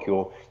CBD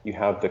molecule, you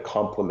have the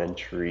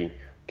complementary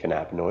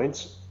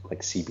cannabinoids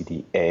like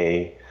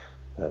CBDA,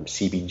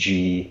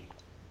 CBG,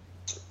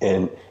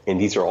 and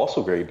these are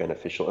also very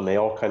beneficial, and they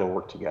all kind of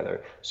work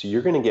together. So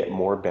you're going to get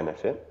more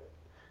benefit.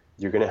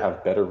 You're going to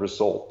have better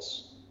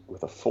results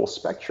with a full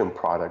spectrum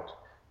product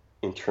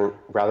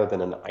rather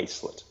than an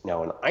isolate.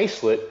 Now, an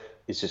isolate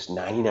is just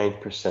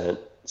 99%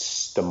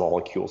 the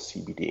molecule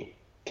CBD,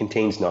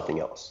 contains nothing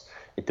else.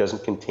 It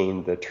doesn't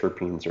contain the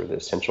terpenes or the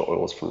essential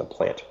oils from the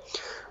plant.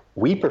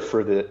 We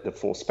prefer the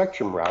full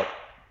spectrum route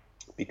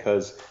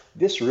because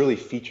this really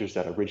features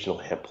that original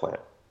hemp plant.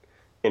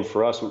 And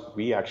for us,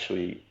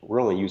 we're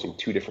only using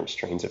 2 different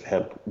strains of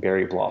hemp,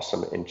 berry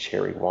blossom and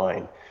cherry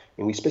wine.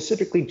 And we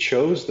specifically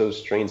chose those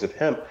strains of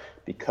hemp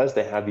because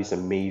they have these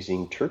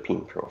amazing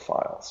terpene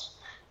profiles.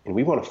 And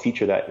we want to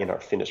feature that in our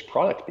finished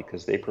product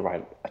because they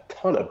provide a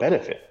ton of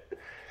benefit.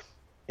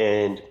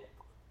 And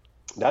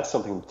that's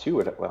something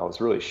too, I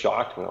was really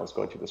shocked when I was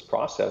going through this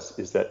process,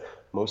 is that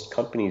most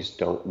companies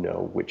don't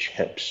know which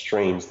hemp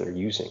strains they're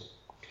using.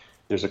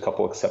 There's a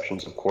couple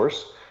exceptions, of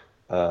course.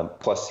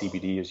 Plus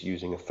CBD is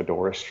using a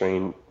Fedora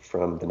strain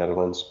from the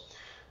Netherlands.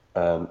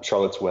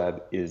 Charlotte's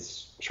Web,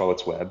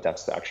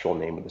 that's the actual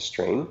name of the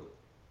strain.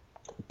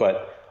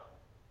 But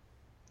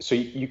so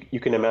you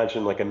can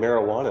imagine like a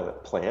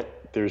marijuana plant,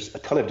 there's a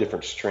ton of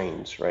different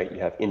strains, right?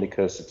 You have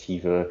indica,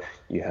 sativa,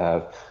 you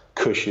have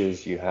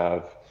Kushes, you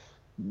have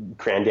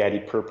Granddaddy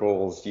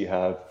Purples, you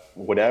have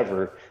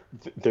whatever.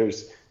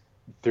 There's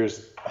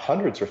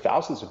hundreds or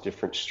thousands of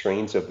different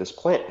strains of this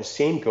plant. The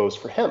same goes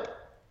for hemp.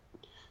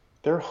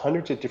 There are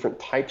hundreds of different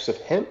types of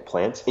hemp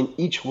plants, and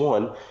each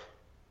one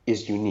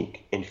is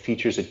unique and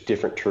features a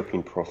different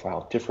terpene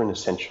profile, different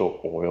essential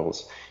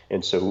oils.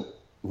 And so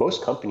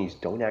most companies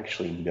don't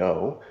actually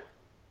know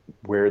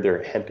where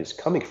their hemp is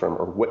coming from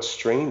or what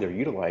strain they're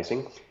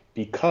utilizing,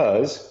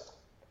 because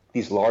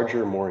these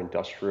larger, more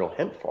industrial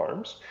hemp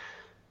farms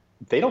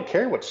they don't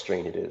care what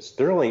strain it is.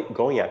 They're only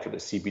going after the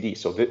CBD.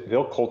 So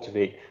they'll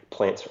cultivate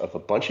plants of a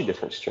bunch of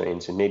different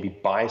strains and maybe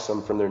buy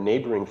some from their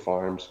neighboring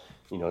farms.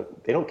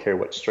 They don't care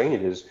what strain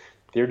it is.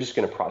 They're just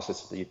going to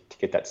process it to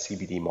get that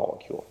CBD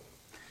molecule.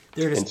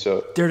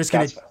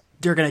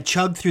 They're gonna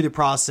chug through the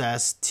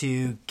process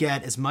to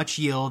get as much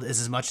yield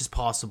as much as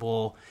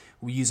possible,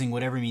 using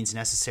whatever means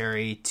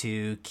necessary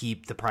to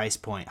keep the price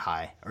point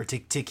high, or to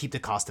keep the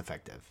cost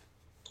effective.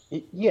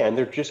 Yeah, and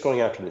they're just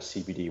going after the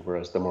CBD,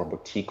 whereas the more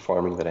boutique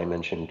farming that I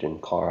mentioned in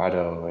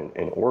Colorado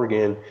and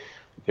Oregon,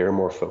 they're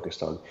more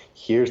focused on,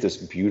 here's this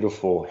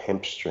beautiful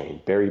hemp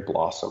strain, berry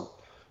blossom,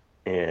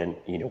 and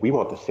we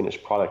want the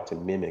finished product to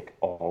mimic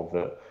all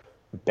the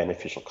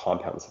beneficial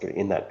compounds that are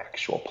in that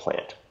actual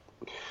plant.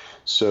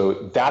 So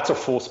that's a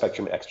full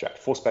spectrum extract.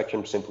 Full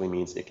spectrum simply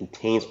means it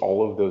contains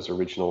all of those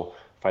original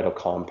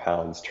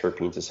phytocompounds,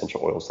 terpenes,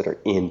 essential oils that are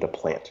in the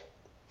plant.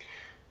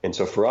 And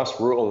so for us,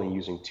 we're only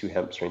using 2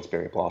 hemp strains,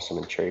 berry blossom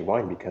and cherry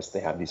wine, because they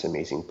have these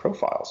amazing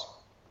profiles.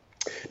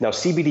 Now,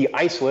 CBD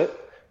isolate,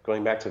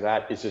 going back to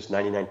that, is just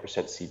 99%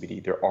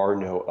 CBD. There are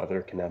no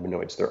other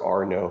cannabinoids. There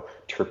are no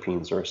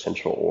terpenes or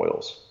essential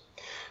oils.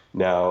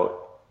 Now,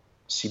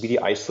 CBD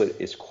isolate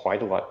is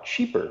quite a lot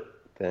cheaper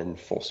than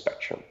full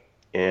spectrum.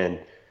 And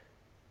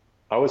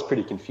I was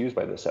pretty confused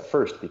by this at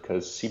first,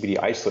 because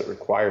CBD isolate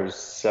requires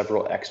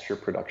several extra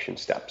production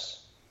steps.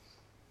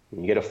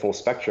 You get a full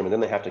spectrum, and then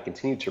they have to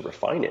continue to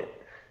refine it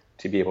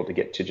to be able to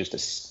get to just a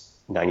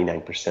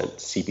 99%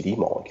 CBD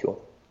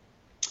molecule.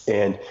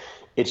 And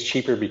it's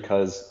cheaper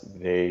because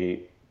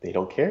they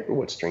don't care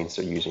what strains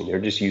they're using. They're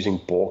just using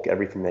bulk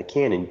everything they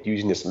can and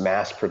using this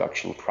mass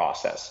production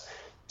process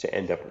to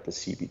end up with the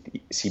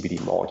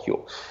CBD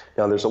molecule.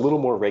 Now, there's a little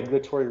more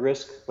regulatory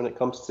risk when it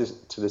comes to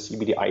the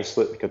CBD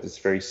isolate, because it's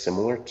very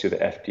similar to the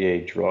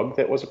FDA drug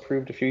that was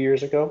approved a few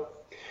years ago.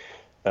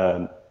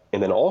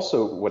 And then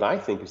also, what I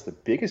think is the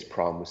biggest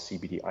problem with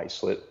CBD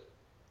isolate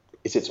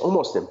is it's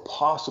almost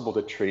impossible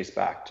to trace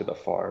back to the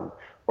farm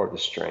or the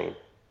strain,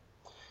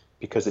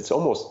 because it's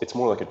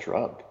more like a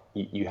drug.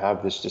 You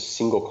have this just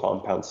single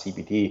compound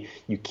CBD.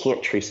 You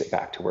can't trace it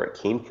back to where it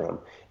came from.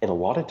 And a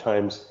lot of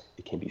times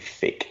it can be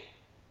fake.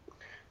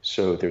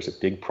 So there's a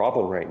big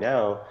problem right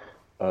now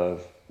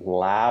of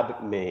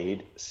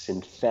lab-made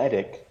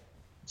synthetic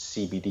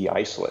CBD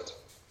isolate,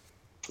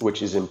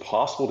 which is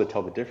impossible to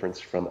tell the difference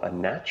from a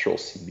natural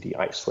CBD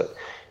isolate.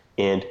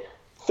 And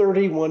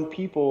 31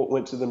 people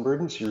went to the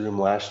emergency room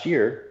last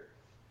year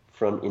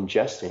from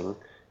ingesting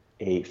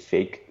a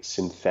fake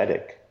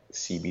synthetic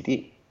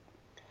CBD.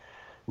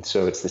 And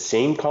so it's the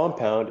same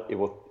compound. It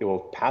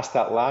will pass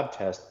that lab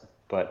test,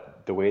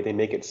 but the way they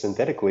make it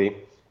synthetically,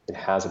 it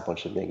has a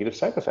bunch of negative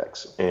side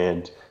effects.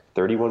 And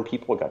 31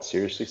 people got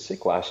seriously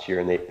sick last year,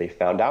 and they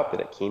found out that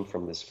it came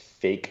from this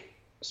fake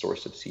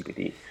source of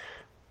CBD.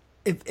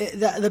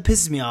 That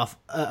pisses me off,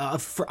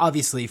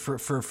 obviously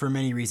for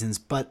many reasons.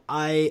 But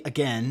I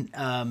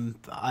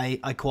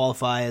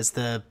qualify as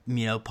the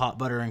pot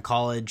butter in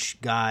college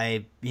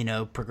guy,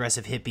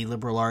 progressive hippie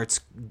liberal arts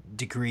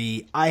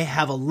degree. I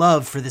have a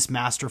love for this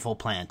masterful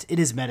plant. It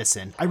is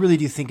medicine. I really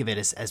do think of it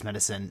as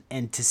medicine,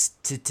 and to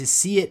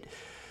see it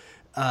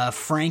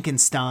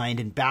Frankensteined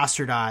and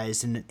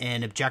bastardized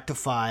and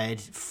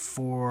objectified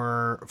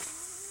for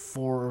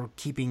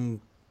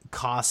keeping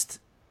cost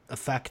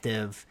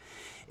effective.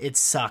 It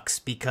sucks,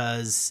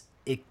 because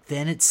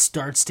it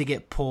starts to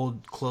get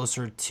pulled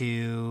closer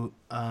to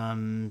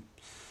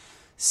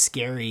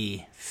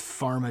scary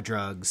pharma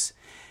drugs.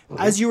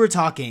 As you were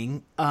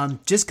talking,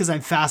 just because I'm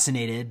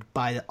fascinated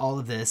by all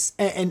of this,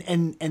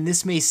 and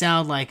this may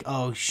sound like,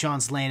 oh,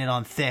 Sean's laying it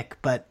on thick,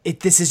 but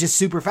this is just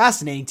super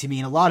fascinating to me,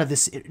 and a lot of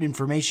this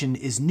information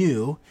is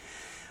new.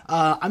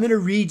 I'm going to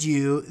read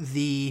you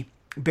the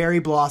Berry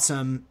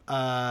Blossom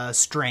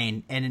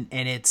strain and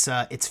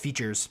its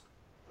features.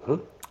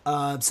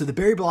 So the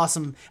Berry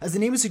Blossom, as the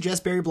name would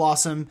suggest, Berry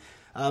Blossom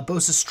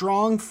boasts a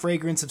strong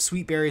fragrance of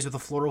sweet berries with a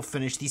floral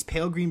finish. These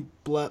pale green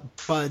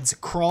buds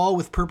crawl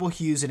with purple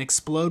hues and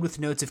explode with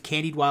notes of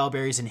candied wild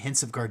berries and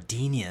hints of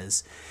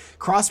gardenias.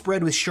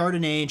 Crossbred with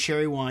Chardonnay and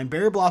cherry wine,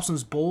 Berry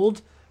Blossom's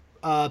bold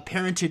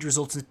parentage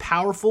results in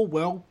powerful,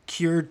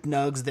 well-cured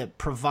nugs that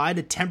provide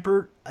a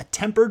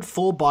tempered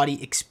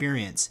full-body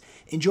experience.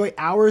 Enjoy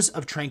hours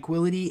of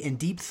tranquility and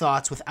deep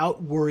thoughts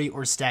without worry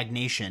or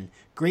stagnation.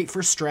 Great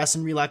for stress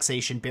and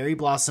relaxation. Berry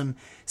Blossom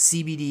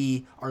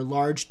CBD are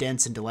large,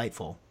 dense, and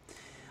delightful.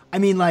 I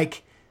mean,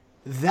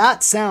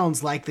 that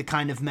sounds like the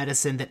kind of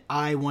medicine that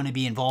I want to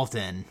be involved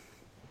in.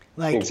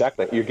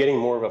 Exactly. You're getting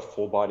more of a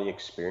full-body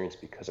experience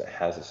because it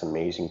has this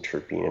amazing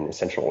terpene and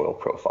essential oil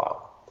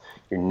profile.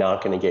 You're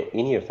not going to get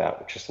any of that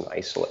with just an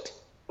isolate.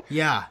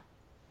 Yeah.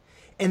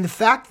 And the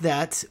fact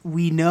that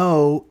we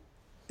know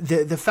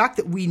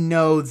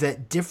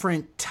that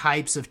different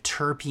types of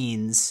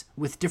terpenes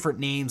with different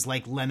names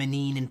like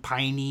limonene and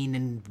pinene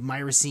and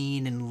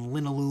myrcene and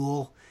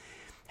linalool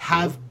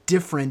have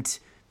different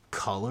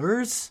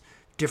colors,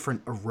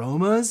 different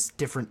aromas,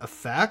 different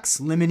effects.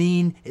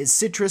 Limonene is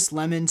citrus,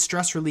 lemon,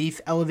 stress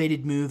relief,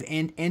 elevated mood,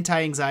 and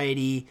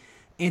anti-anxiety,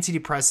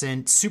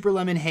 antidepressant, super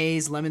lemon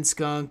haze, lemon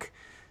skunk,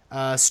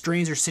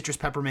 strains or citrus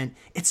peppermint.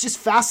 It's just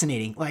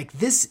fascinating. Like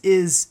this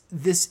is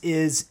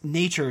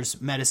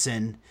nature's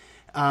medicine.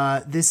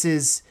 This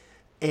is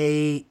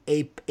a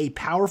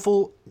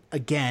powerful,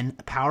 again,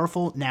 a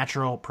powerful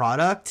natural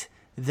product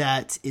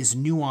that is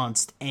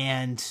nuanced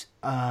and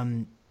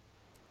I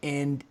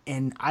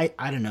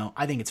don't know.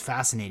 I think it's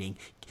fascinating.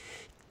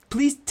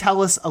 Please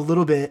tell us a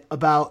little bit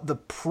about the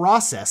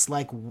process.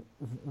 Like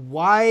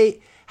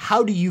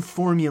how do you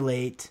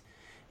formulate,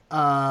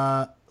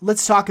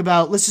 let's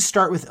just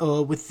start with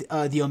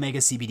the Omega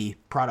CBD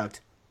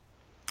product.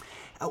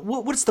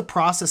 What's the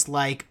process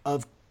like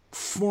of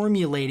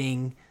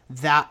formulating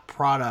that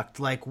product?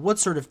 Like what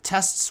sort of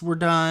tests were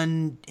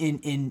done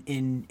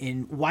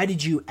in why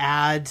did you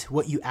add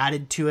what you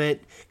added to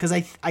it? Because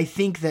I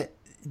think that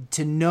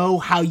to know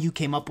how you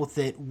came up with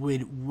it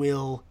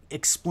will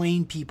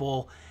explain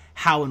people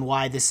how and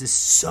why this is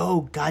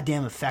so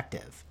goddamn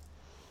effective.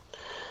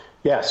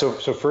 Yeah. So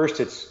first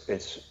it's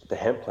the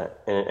hemp plant,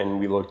 and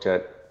we looked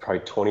at probably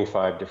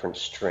 25 different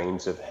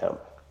strains of hemp,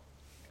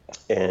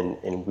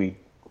 and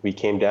we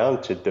came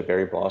down to the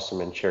berry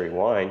blossom and cherry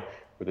wine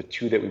were the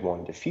two that we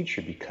wanted to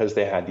feature because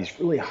they had these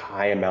really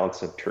high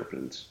amounts of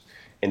terpenes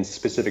and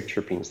specific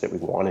terpenes that we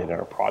wanted in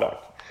our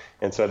product.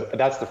 And so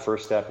that's the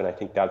first step, and I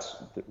think that's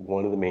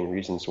one of the main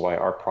reasons why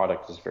our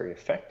product is very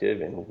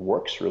effective and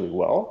works really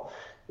well,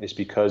 is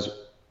because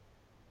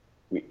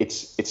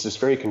it's this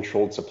very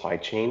controlled supply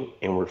chain,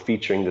 and we're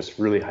featuring this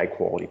really high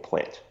quality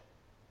plant.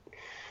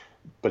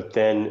 But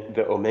then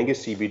the Omega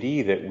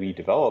CBD that we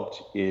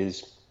developed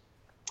is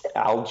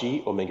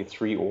algae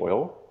omega-3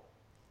 oil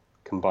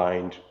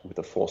combined with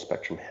a full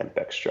spectrum hemp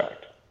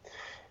extract.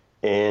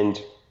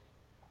 And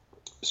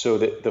so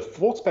the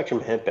full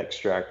spectrum hemp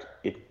extract,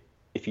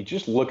 if you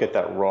just look at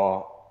that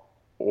raw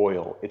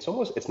oil, it's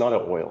not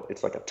an oil,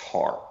 it's like a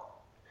tar.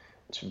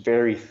 It's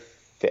very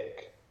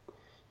thick.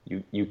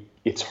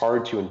 It's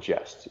hard to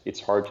ingest, it's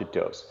hard to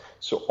dose.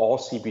 So all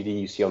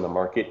CBD you see on the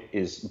market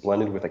is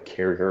blended with a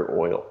carrier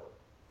oil.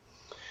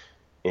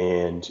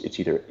 And it's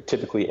either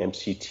typically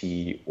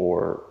MCT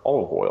or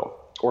olive oil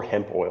or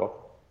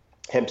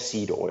hemp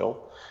seed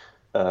oil.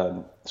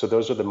 So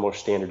those are the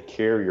most standard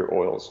carrier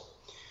oils.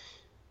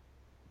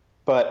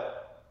 But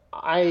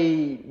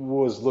I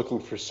was looking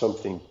for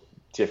something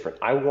different.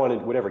 I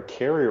wanted whatever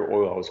carrier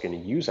oil I was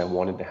going to use, I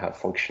wanted to have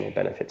functional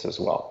benefits as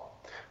well.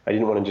 I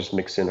didn't want to just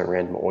mix in a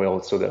random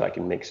oil so that I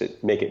can make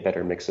it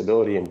better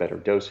mixability and better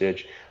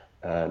dosage.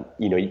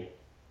 You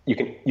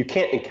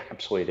can't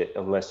encapsulate it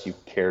unless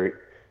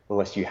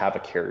you have a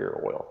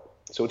carrier oil.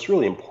 So it's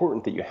really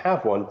important that you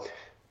have one,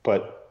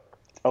 but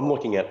I'm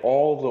looking at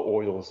all the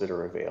oils that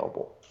are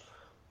available,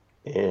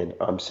 and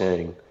I'm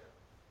saying,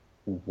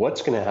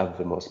 what's going to have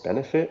the most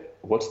benefit?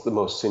 What's the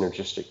most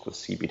synergistic with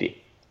CBD?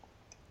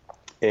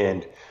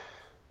 And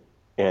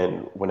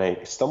when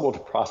I stumbled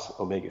across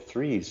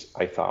omega-3s,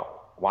 I thought,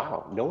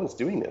 wow, no one's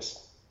doing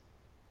this.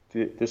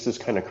 This is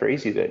kind of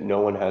crazy that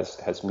no one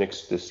has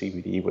mixed the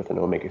CBD with an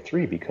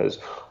omega-3 because,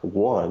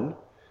 one,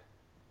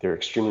 they're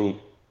extremely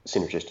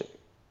synergistic.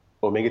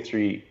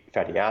 Omega-3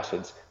 fatty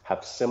acids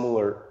have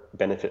similar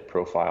benefit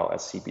profile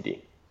as CBD.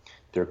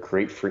 They're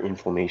great for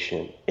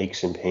inflammation,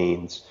 aches and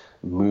pains,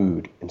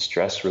 mood, and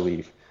stress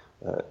relief.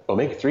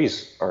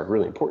 Omega-3s are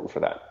really important for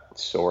that.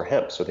 So are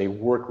hemp. So they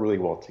work really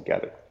well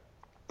together.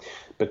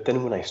 But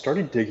then when I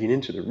started digging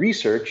into the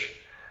research,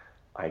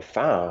 I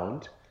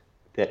found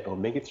that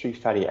omega-3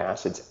 fatty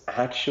acids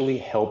actually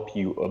help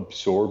you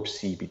absorb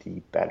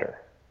CBD better.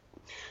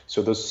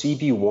 So those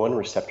CB1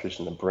 receptors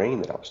in the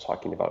brain that I was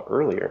talking about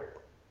earlier,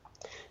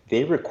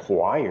 they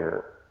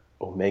require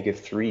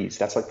omega-3s.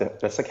 That's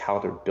like how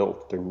they're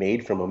built. They're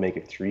made from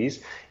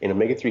omega-3s, and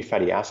omega-3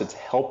 fatty acids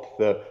help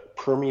the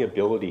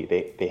permeability.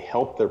 They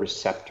help the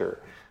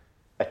receptor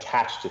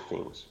attach to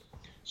things.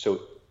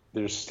 So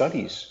there's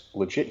studies,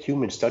 legit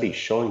human studies,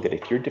 showing that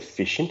if you're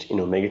deficient in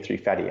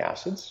omega-3 fatty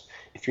acids,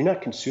 if you're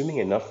not consuming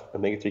enough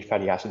omega-3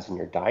 fatty acids in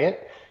your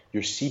diet,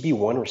 your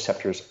CB1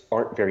 receptors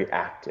aren't very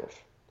active.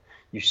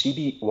 Your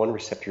CB1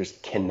 receptors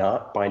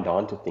cannot bind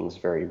on to things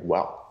very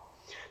well.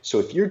 So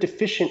if you're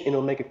deficient in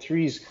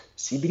omega-3s,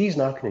 CBD is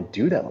not going to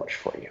do that much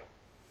for you.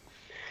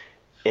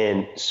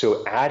 And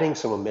so adding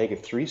some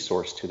omega-3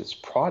 source to this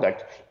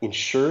product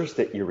ensures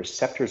that your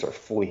receptors are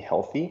fully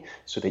healthy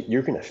so that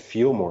you're going to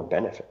feel more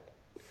benefit.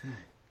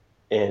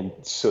 And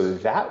so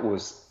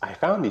I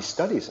found these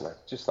studies and I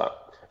just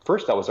thought,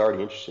 first I was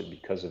already interested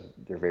because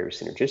they're very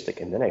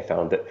synergistic. And then I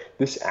found that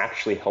this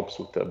actually helps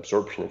with the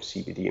absorption of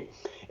CBD.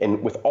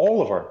 And with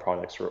all of our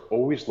products, we're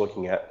always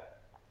looking at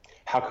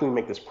how can we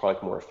make this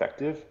product more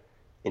effective?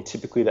 And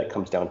typically that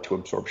comes down to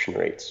absorption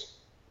rates.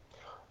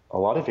 A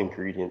lot of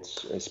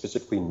ingredients,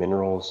 specifically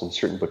minerals and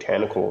certain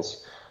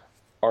botanicals,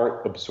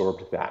 aren't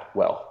absorbed that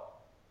well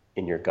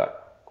in your gut.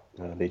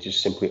 They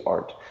just simply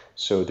aren't.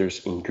 So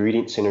there's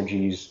ingredient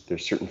synergies.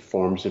 There's certain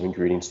forms of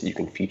ingredients that you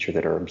can feature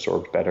that are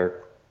absorbed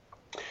better.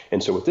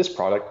 And so with this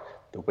product,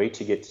 the way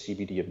to get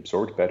CBD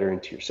absorbed better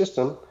into your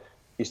system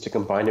is to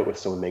combine it with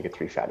some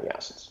omega-3 fatty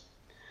acids.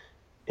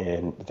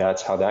 And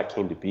that's how that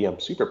came to be. I'm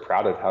super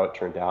proud of how it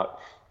turned out.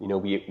 I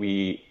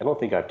don't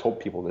think I've told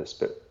people this,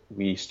 but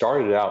we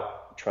started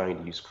out trying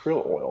to use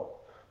krill oil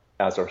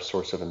as our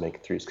source of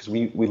omega-3s because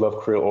we love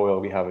krill oil.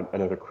 We have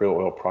another krill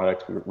oil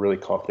product. We were really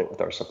confident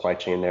with our supply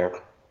chain there.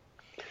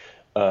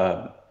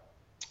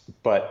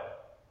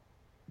 But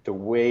the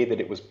way that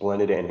it was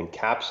blended and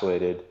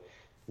encapsulated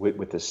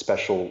with this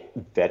special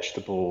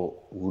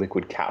vegetable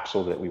liquid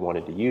capsule that we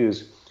wanted to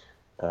use,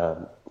 it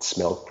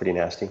smelled pretty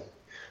nasty.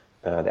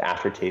 The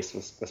aftertaste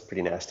was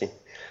pretty nasty.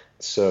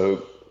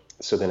 So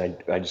then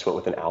I just went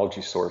with an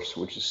algae source,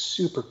 which is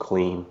super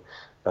clean.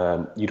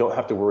 You don't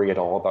have to worry at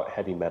all about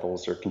heavy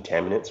metals or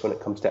contaminants when it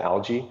comes to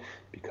algae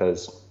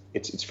because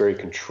it's very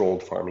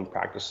controlled farming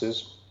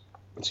practices.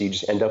 And so you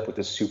just end up with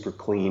this super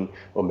clean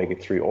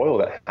omega-3 oil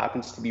that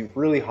happens to be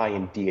really high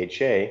in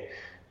DHA,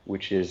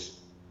 which is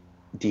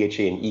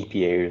DHA and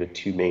EPA are the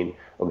two main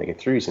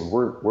omega-3s, and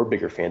we're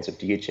bigger fans of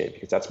DHA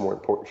because that's more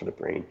important for the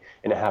brain,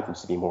 and it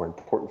happens to be more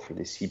important for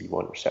the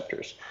CB1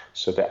 receptors.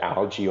 So the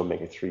algae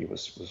omega-3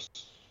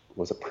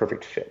 was a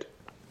perfect fit.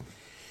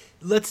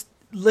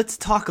 Let's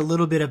talk a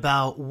little bit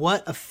about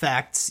what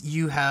effects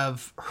you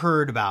have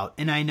heard about.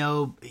 And I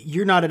know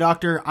you're not a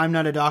doctor, I'm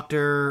not a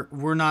doctor.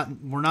 We're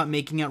not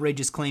making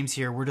outrageous claims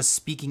here. We're just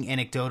speaking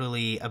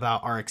anecdotally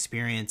about our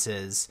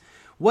experiences.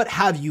 What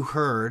have you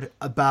heard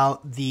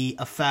about the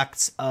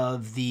effects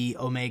of the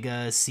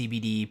Omega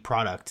CBD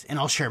product? And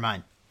I'll share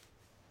mine.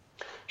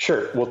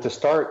 Sure. Well, to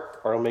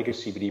start, our Omega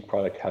CBD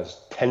product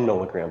has 10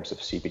 milligrams of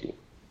CBD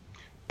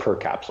per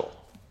capsule.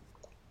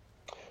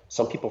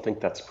 Some people think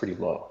that's pretty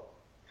low.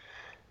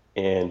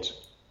 And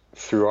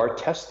through our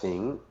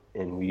testing,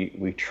 and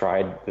we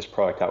tried this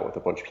product out with a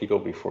bunch of people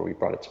before we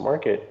brought it to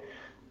market,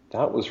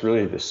 that was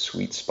really the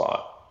sweet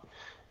spot.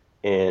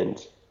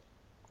 And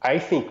I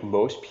think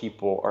most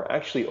people are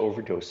actually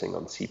overdosing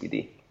on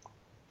CBD.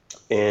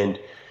 And,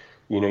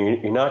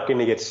 you're not going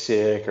to get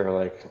sick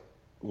or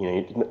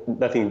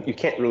nothing. You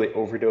can't really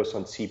overdose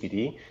on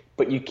CBD,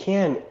 but you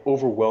can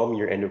overwhelm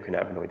your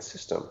endocannabinoid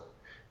system.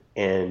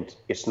 And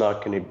it's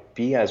not going to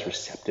be as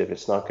receptive.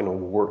 It's not going to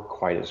work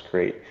quite as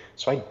great.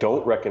 So I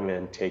don't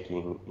recommend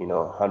taking,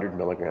 100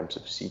 milligrams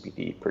of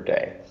CBD per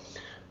day.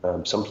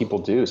 Some people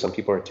do. Some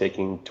people are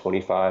taking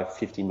 25,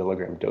 50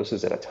 milligram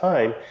doses at a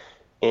time.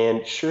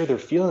 And sure, they're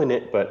feeling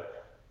it,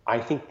 but I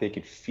think they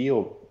could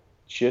feel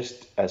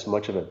just as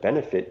much of a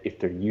benefit if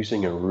they're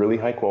using a really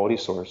high quality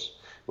source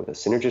with a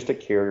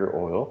synergistic carrier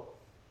oil.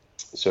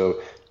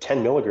 So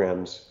 10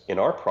 milligrams in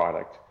our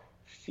product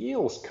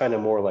feels kind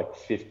of more like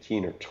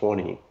 15 or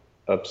 20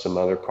 of some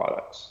other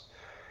products.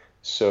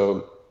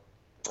 So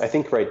I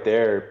think right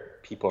there,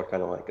 people are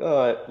kind of like,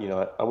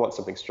 I want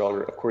something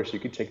stronger. Of course, you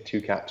could take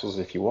 2 capsules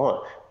if you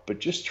want, but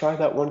just try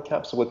that 1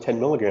 capsule with 10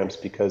 milligrams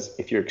because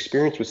if you're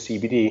experienced with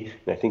CBD,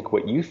 and I think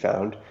what you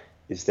found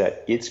is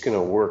that it's going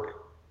to work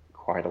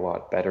quite a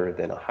lot better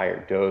than a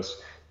higher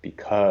dose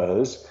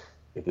because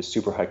of the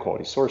super high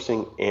quality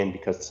sourcing and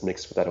because it's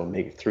mixed with that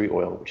omega-3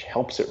 oil, which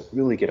helps it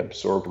really get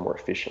absorbed more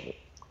efficiently.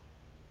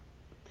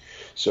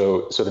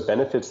 So the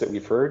benefits that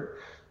we've heard,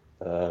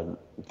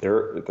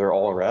 they're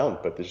all around,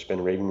 but there's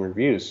been raving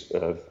reviews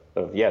of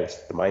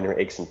the minor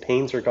aches and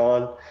pains are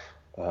gone.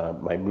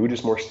 My mood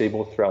is more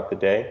stable throughout the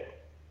day.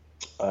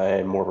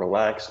 I'm more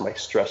relaxed. My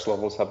stress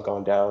levels have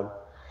gone down.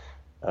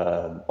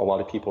 A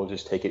lot of people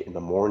just take it in the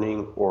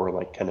morning or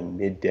like kind of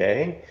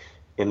midday,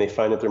 and they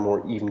find that they're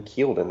more even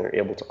keeled and they're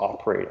able to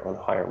operate on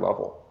a higher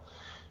level.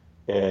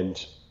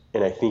 And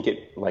I think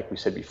it, like we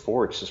said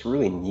before, it's just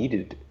really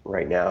needed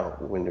right now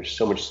when there's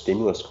so much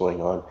stimulus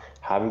going on.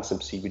 Having some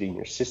CBD in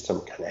your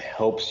system kind of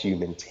helps you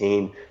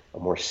maintain a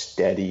more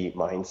steady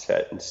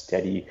mindset and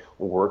steady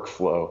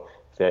workflow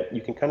that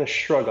you can kind of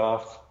shrug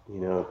off,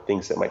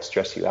 things that might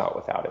stress you out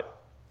without it.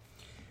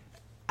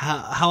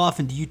 How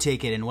often do you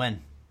take it and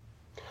when?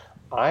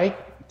 I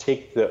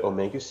take the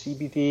Omega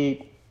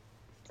CBD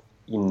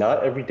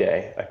not every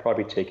day. I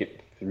probably take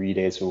it 3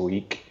 days a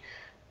week.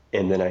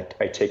 And then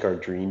I take our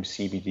Dream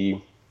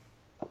CBD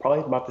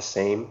probably about the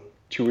same,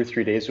 2 or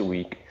 3 days a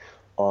week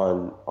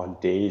on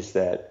days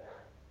that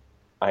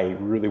I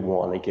really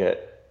want to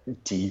get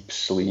deep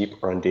sleep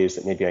or on days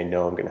that maybe I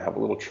know I'm going to have a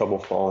little trouble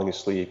falling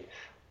asleep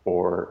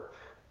or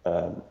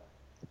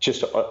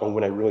just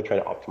when I really try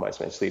to optimize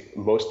my sleep.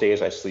 Most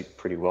days I sleep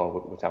pretty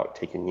well without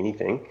taking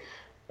anything.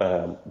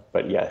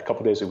 But yeah, a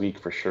couple days a week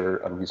for sure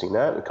I'm using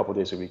that. And a couple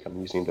days a week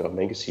I'm using the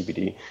Omega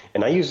CBD.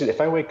 And I use it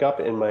if I wake up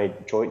and my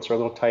joints are a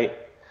little tight,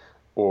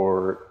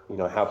 or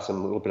have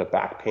some little bit of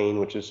back pain,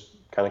 which is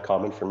kind of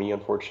common for me,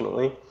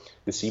 unfortunately.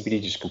 The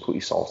CBD just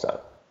completely solves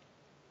that.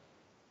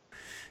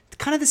 It's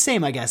kind of the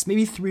same, I guess.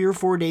 Maybe 3 or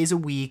 4 days a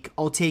week.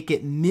 I'll take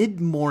it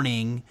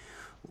mid-morning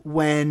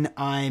when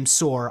I'm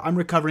sore. I'm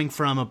recovering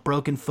from a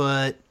broken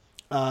foot.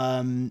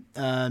 I've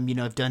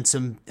done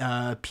some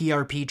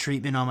PRP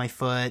treatment on my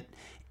foot,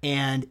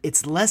 and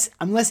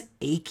I'm less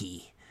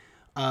achy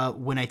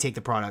when I take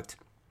the product.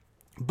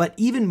 But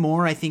even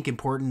more, I think,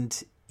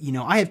 important.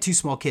 I have 2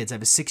 small kids. I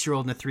have a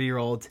 6-year-old and a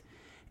 3-year-old,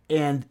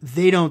 and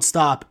they don't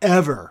stop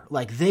ever.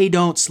 Like, they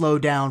don't slow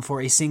down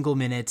for a single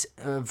minute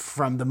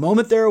from the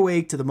moment they're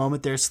awake to the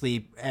moment they're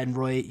asleep. And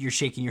Roy, you're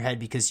shaking your head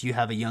because you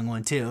have a young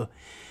one too.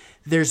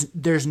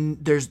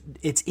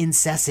 It's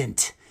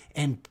incessant,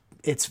 and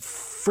it's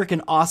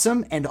freaking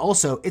awesome. And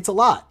also it's a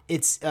lot.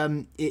 It's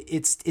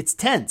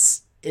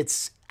tense.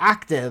 It's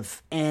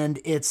active, and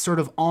it's sort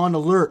of on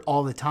alert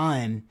all the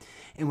time.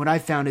 And what I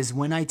found is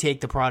when I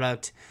take the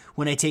product,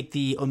 when I take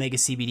the Omega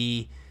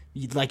CBD,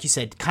 like you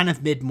said, kind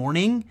of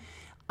mid-morning,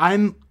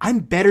 I'm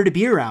better to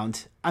be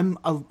around. I'm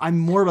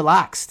more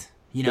relaxed,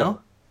 you know?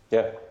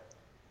 Yeah.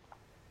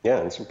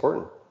 It's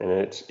important. And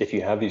if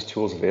you have these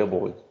tools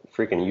available,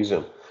 freaking use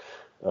them.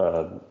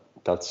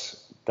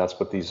 That's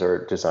what these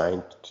are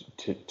designed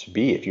to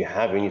be. If you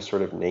have any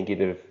sort of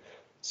negative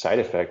side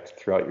effect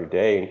throughout your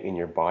day in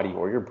your body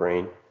or your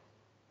brain,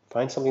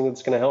 find something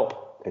that's going to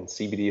help. And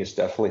CBD is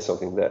definitely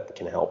something that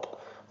can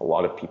help a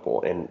lot of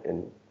people.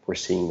 And we're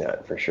seeing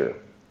that for sure.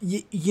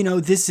 You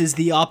know, this is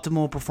the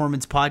Optimal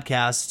Performance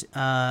Podcast,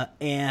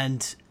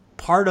 and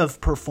part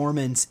of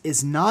performance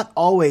is not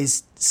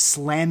always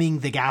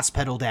slamming the gas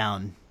pedal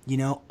down. You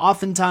know,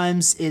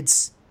 oftentimes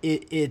it's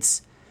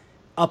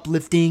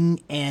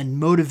uplifting and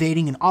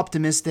motivating and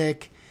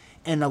optimistic,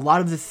 and a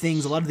lot of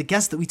the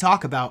guests that we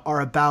talk about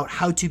are about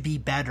how to be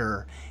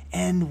better.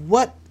 And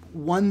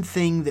one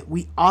thing that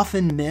we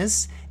often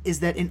miss is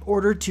that in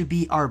order to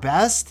be our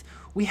best,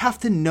 we have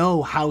to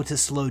know how to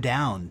slow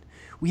down.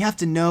 We have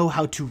to know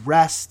how to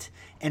rest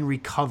and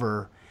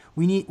recover.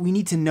 We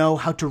need to know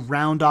how to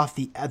round off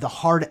the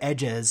hard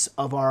edges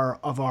of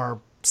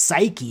our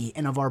psyche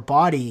and of our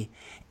body.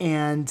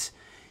 And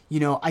you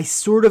know, I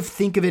sort of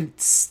think of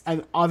it.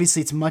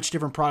 Obviously, it's a much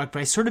different product, but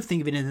I sort of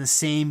think of it in the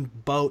same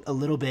boat a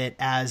little bit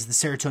as the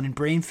serotonin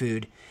brain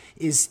food.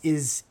 Is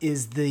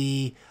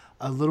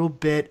a little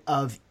bit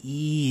of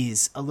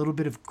ease, a little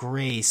bit of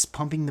grace,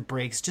 pumping the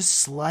brakes just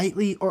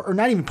slightly, or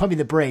not even pumping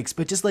the brakes,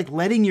 but just like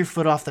letting your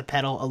foot off the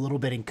pedal a little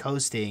bit and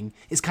coasting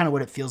is kind of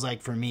what it feels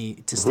like for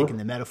me, to stick in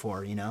the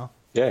metaphor, you know?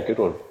 Yeah, good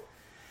one.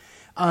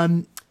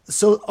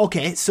 So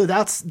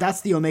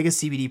that's the Omega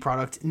CBD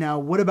product. Now,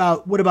 what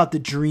about the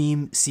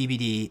Dream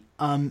CBD?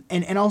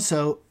 And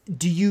also,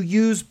 do you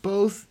use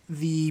both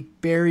the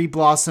berry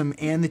blossom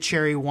and the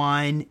cherry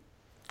wine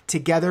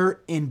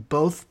together in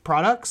both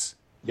products?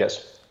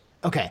 Yes.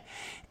 Okay.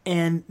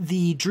 And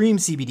the Dream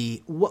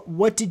CBD,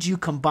 what did you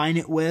combine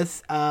it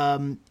with,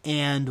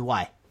 and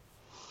why?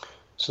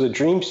 So the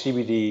Dream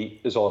CBD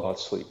is all about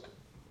sleep.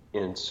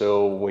 And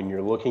so when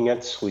you're looking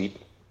at sleep,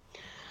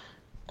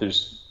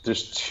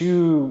 there's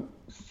two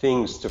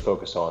things to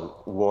focus on.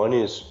 One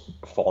is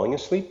falling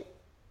asleep,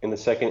 and the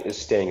second is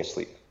staying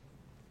asleep.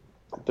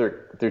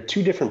 They're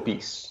two different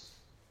beasts.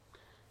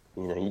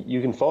 You know, you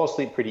can fall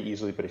asleep pretty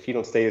easily, but if you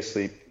don't stay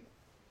asleep,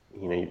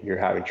 you know, you're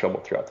having trouble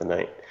throughout the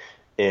night.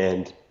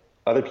 And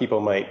other people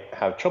might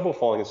have trouble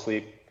falling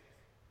asleep,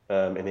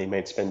 and they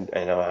might spend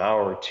an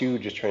hour or two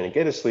just trying to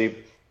get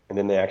asleep, and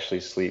then they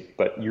actually sleep.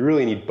 But you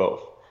really need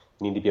both.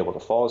 You need to be able to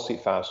fall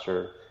asleep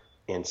faster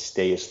and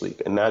stay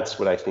asleep. And that's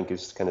what I think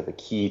is kind of the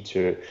key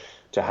to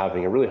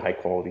having a really high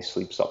quality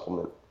sleep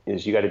supplement,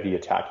 is you got to be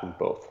attacking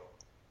both.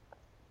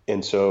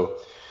 And so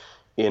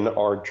in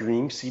our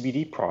Dream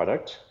CBD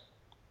product,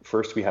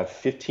 first we have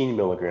 15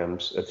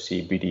 milligrams of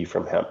CBD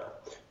from hemp.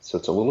 So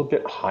it's a little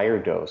bit higher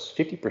dose,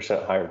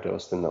 50% higher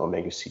dose than the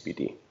Omega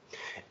CBD.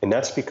 And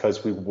that's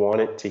because we want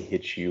it to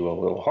hit you a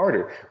little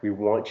harder. We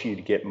want you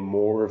to get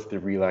more of the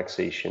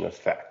relaxation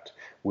effect,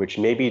 which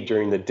maybe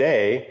during the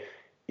day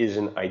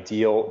isn't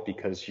ideal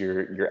because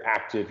you're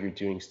active, you're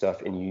doing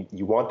stuff, and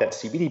you want that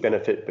CBD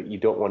benefit, but you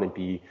don't want to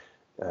be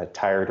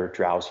tired or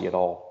drowsy at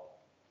all.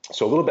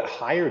 So a little bit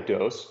higher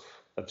dose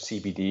of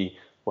CBD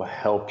will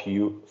help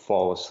you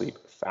fall asleep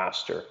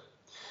faster.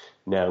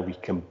 Now we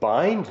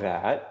combine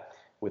that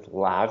with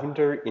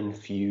lavender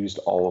infused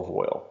olive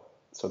oil.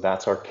 So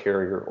that's our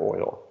carrier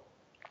oil.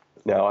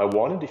 Now I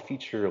wanted to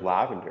feature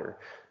lavender,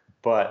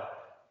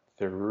 but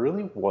there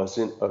really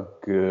wasn't a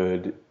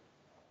good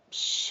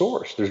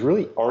source. There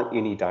really aren't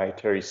any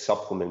dietary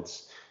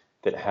supplements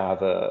that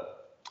have a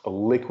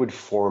liquid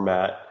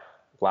format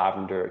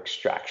lavender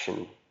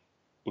extraction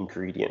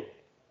ingredient.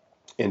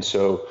 And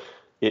so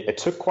it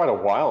took quite a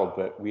while,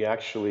 but we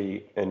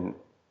actually, and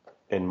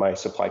my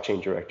supply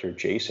chain director,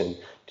 Jason,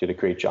 did a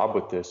great job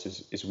with this,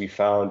 is we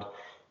found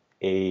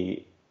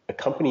a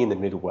company in the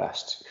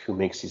Midwest who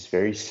makes these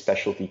very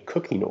specialty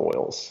cooking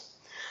oils.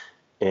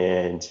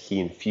 And he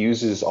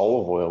infuses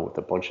olive oil with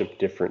a bunch of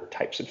different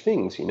types of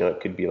things. You know,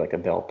 it could be like a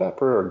bell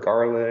pepper or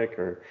garlic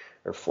or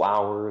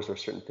flowers or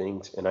certain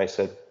things. And I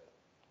said,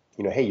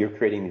 you know, hey, you're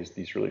creating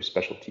these really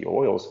specialty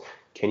oils.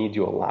 Can you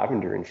do a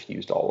lavender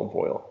infused olive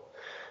oil?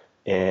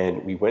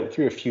 And we went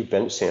through a few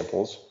bench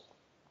samples,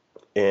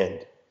 and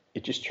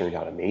it just turned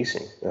out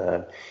amazing.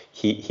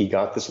 He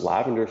got this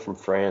lavender from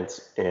France,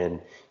 and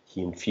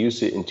he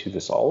infused it into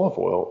this olive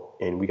oil,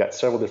 and we got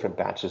several different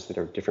batches that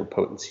are different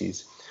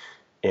potencies.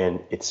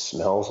 And it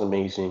smells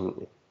amazing,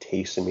 it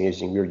tastes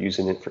amazing. We were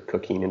using it for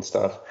cooking and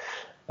stuff.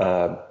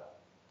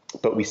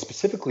 But we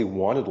specifically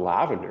wanted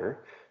lavender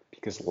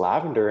because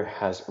lavender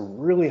has a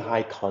really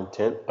high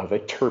content of a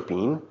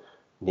terpene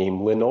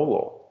named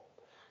linalool.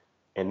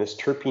 And this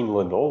terpene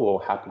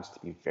linalool happens to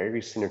be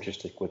very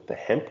synergistic with the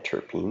hemp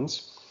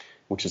terpenes,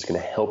 which is going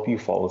to help you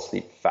fall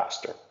asleep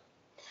faster.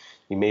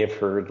 You may have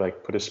heard,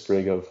 like, put a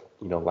sprig of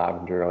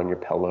lavender on your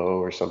pillow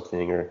or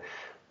something, or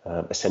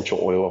essential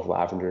oil of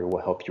lavender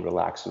will help you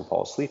relax and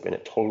fall asleep. And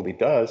it totally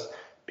does,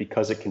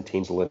 because it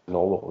contains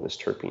linalool, this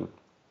terpene.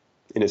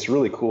 And it's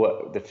really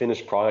cool. The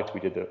finished product,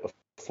 we did a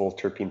full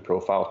terpene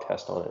profile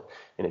test on it,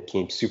 and it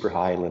came super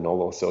high in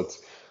linalool. So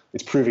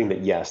it's proving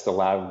that, yes, the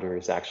lavender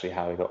is actually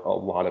having a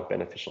lot of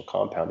beneficial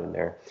compound in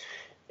there.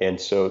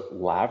 And so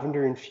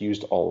lavender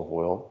infused olive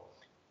oil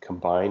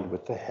combined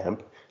with the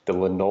hemp, the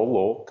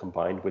linalool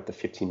combined with the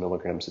 15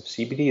 milligrams of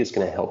CBD is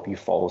going to help you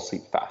fall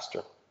asleep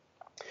faster.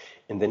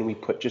 And then we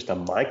put just a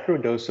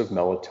microdose of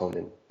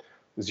melatonin,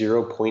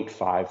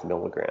 0.5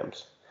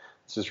 milligrams.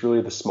 This is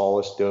really the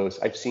smallest dose.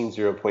 I've seen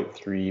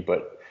 0.3,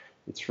 but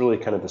it's really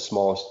kind of the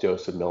smallest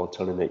dose of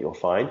melatonin that you'll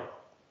find.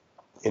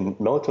 And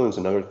melatonin is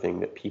another thing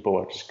that people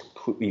are just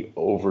completely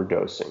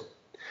overdosing.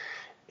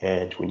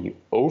 And when you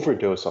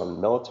overdose on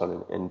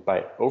melatonin, and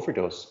by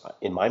overdose,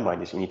 in my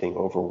mind, is anything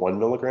over 1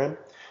 milligram,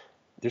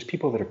 there's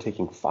people that are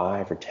taking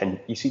 5 or 10.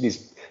 You see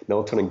these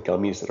melatonin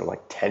gummies that are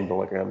like 10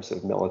 milligrams of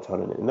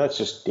melatonin, and that's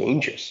just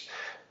dangerous.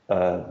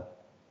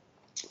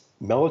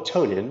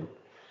 Melatonin,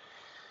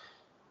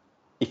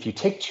 if you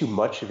take too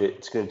much of it,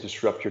 it's going to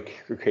disrupt your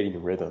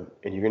circadian rhythm,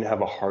 and you're going to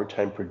have a hard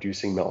time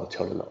producing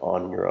melatonin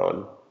on your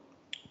own.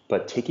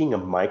 But taking a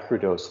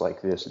microdose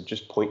like this,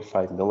 just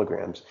 0.5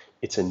 milligrams,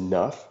 it's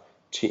enough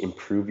to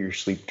improve your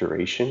sleep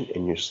duration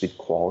and your sleep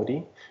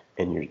quality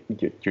and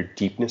your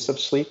deepness of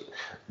sleep,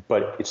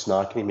 but it's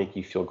not going to make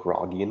you feel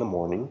groggy in the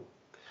morning,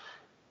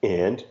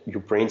 and your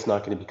brain's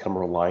not going to become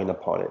reliant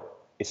upon it.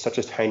 It's such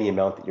a tiny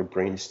amount that your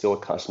brain is still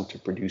accustomed to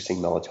producing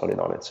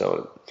melatonin on its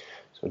own.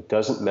 So it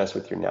doesn't mess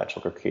with your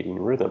natural circadian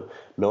rhythm.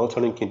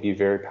 Melatonin can be a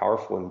very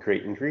powerful and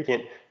great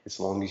ingredient as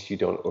long as you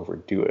don't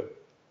overdo it.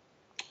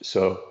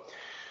 So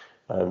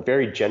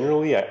very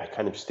generally, I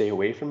kind of stay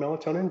away from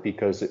melatonin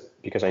because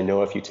I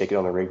know if you take it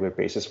on a regular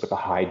basis with a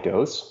high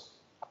dose,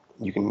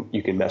 you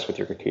can mess with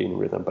your circadian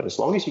rhythm. But as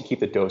long as you keep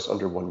the dose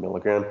under 1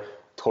 milligram,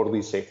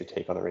 totally safe to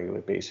take on a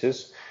regular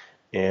basis.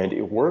 And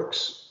it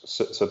works.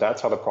 So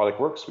that's how the product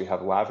works. We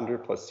have lavender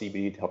plus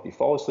CBD to help you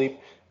fall asleep,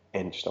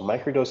 and just a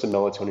microdose of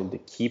melatonin to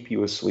keep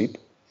you asleep,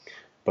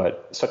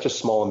 but such a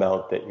small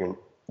amount that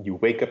you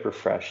wake up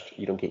refreshed.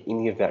 You don't get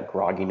any of that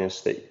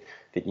grogginess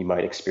that you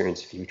might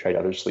experience if you tried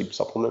other sleep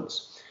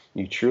supplements.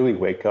 You truly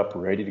wake up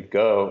ready to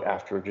go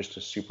after just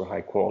a super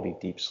high quality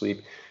deep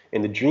sleep.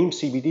 And the Dream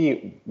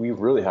CBD, we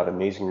really have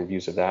amazing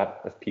reviews of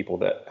that, of people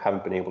that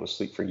haven't been able to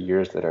sleep for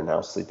years that are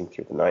now sleeping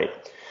through the night.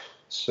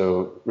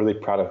 So really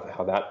proud of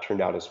how that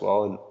turned out as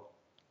well.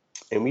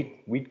 And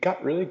we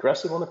got really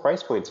aggressive on the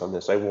price points on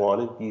this. I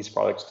wanted these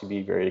products to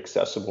be very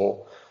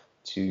accessible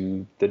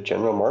to the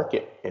general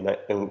market.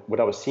 And what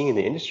I was seeing in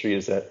the industry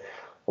is that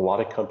a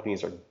lot of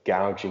companies are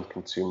gouging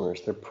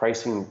consumers. They're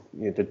pricing,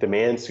 the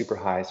demand's super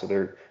high, so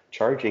they're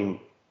charging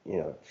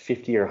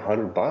 $50 or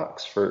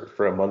 $100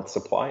 for a month's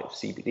supply of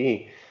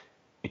CBD.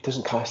 It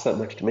doesn't cost that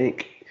much to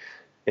make.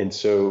 And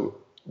so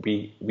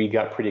we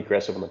got pretty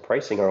aggressive on the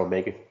pricing. Our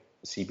Omega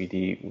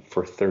CBD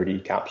for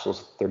 30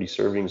 capsules, 30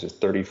 servings is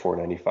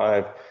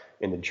 $34.95.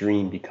 And the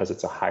Dream, because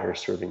it's a higher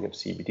serving of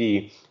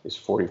CBD, is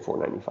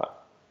 $44.95.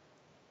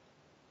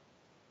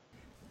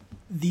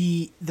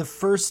 The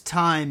first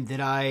time that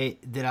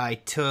I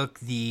took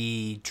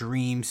the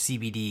Dream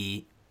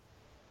CBD,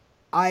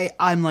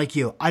 I'm like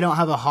you. I don't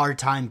have a hard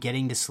time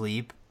getting to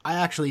sleep. I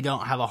actually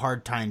don't have a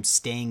hard time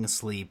staying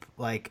asleep.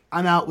 Like,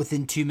 I'm out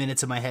within 2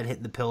 minutes of my head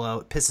hitting the pillow.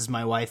 It pisses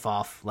my wife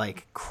off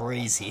like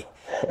crazy.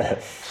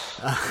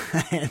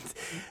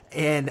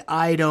 And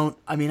I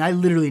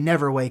literally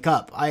never wake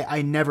up.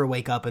 I never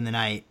wake up in the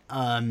night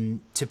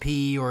to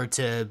pee or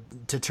to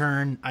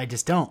turn. I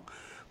just don't.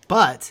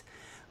 But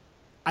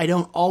I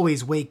don't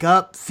always wake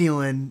up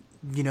feeling,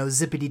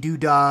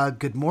 zippity-doo-dah,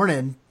 good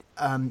morning.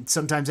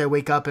 Sometimes I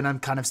wake up and I'm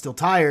kind of still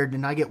tired,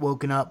 and I get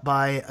woken up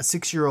by a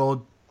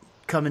 6-year-old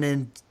coming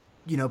in,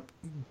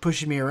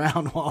 pushing me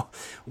around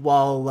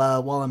while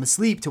I'm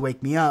asleep to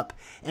wake me up.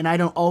 And I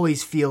don't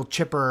always feel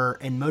chipper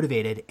and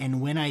motivated.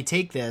 And when I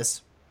take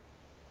this,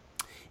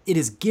 it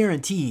is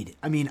guaranteed.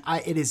 I mean,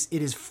 it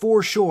is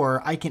for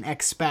sure. I can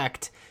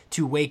expect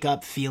to wake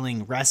up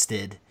feeling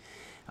rested.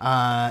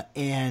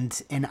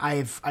 And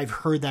I've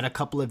heard that a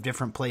couple of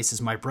different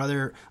places. My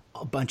brother,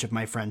 a bunch of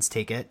my friends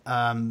take it.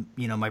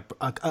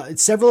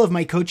 Several of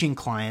my coaching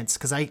clients,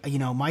 because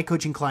my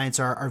coaching clients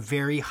are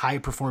very high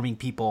performing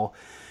people,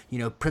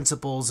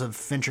 principals of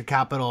venture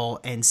capital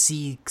and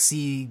C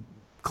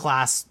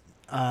class,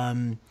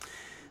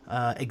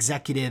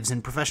 executives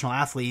and professional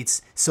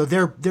athletes. So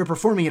they're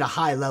performing at a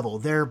high level.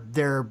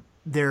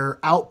 Their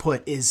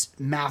output is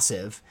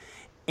massive.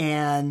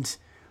 And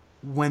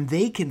when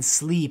they can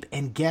sleep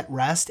and get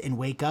rest and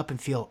wake up and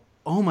feel,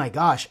 oh my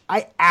gosh,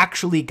 I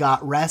actually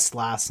got rest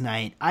last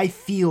night, I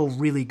feel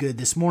really good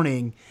this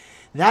morning,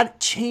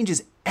 that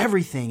changes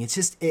everything. It's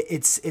just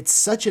it's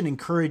such an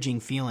encouraging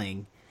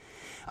feeling.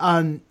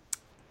 Let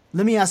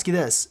me ask you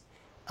this.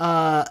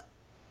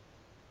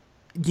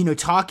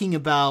 Talking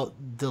about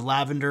the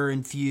lavender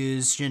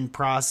infusion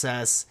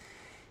process,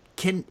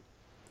 can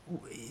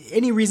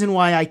any reason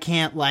why I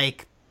can't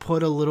like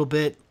put a little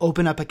bit,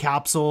 open up a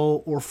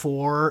capsule or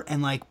four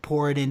and like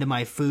pour it into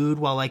my food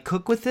while I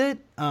cook with it?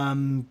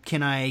 Can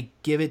I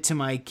give it to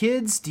my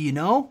kids? Do you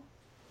know?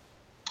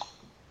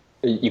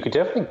 You could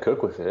definitely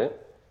cook with it.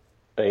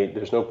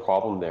 There's no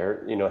problem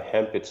there.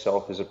 Hemp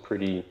itself is a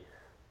pretty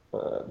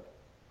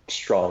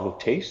strong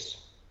taste.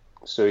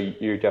 So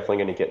you're definitely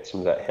going to get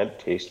some of that hemp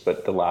taste,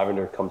 but the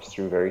lavender comes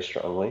through very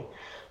strongly.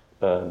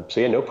 So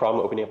yeah, no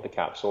problem opening up the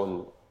capsule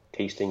and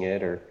tasting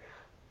it or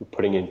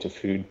putting it into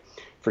food.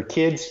 For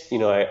kids,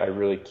 I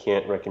really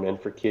can't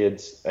recommend for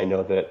kids. I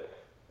know that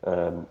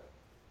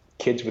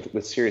kids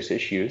with serious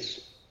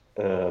issues,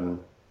 certain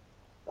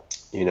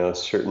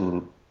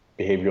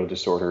behavioral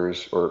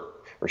disorders or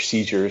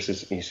seizures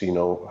is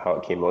how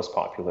it became most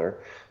popular.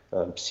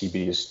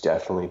 CBD is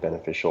definitely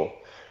beneficial.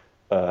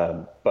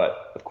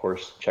 But of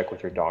course, check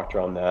with your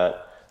doctor on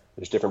that.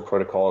 There's different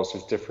protocols,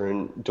 there's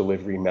different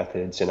delivery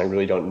methods, and I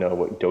really don't know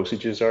what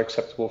dosages are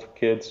acceptable for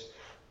kids.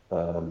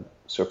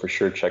 So for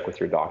sure, check with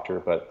your doctor.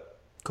 But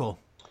cool.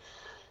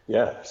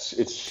 Yeah,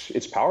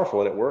 it's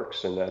powerful and it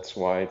works, and that's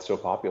why it's so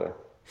popular.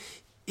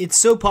 It's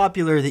so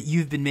popular that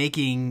you've been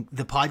making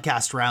the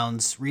podcast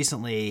rounds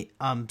recently,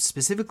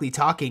 specifically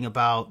talking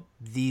about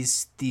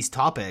these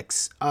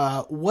topics.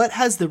 What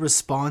has the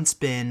response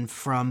been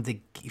from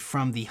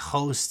the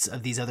hosts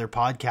of these other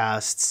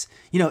podcasts?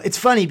 It's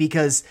funny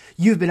because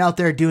you've been out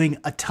there doing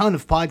a ton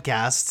of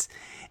podcasts,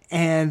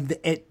 and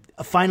it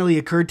finally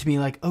occurred to me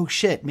like, oh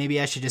shit,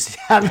 maybe I should just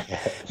have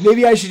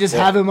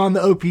him on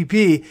the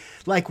OPP.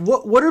 Like,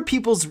 what are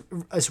people's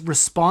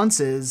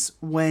responses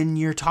when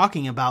you're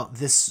talking about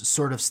this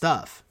sort of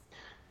stuff?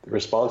 The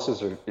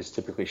responses is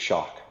typically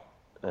shock,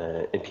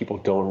 and people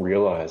don't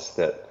realize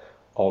that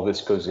all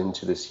this goes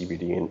into the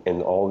CBD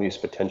and all these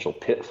potential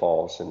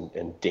pitfalls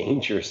and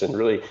dangers and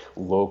really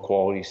low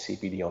quality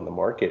CBD on the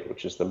market,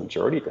 which is the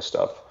majority of the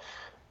stuff.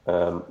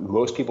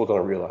 Most people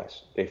don't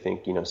realize. They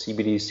think,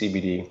 CBD is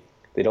CBD.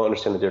 They don't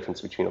understand the difference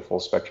between a full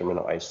spectrum and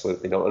an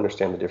isolate. They don't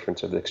understand the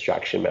difference of the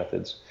extraction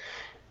methods.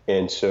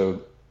 And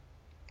so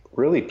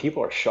really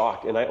people are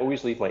shocked. And I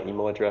always leave my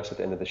email address at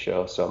the end of the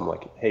show. So I'm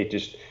like, hey,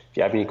 just if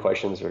you have any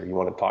questions or you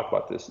want to talk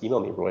about this,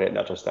 email me,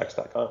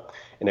 roy@naturalstacks.com.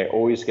 And I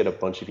always get a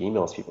bunch of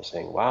emails, people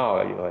saying, wow,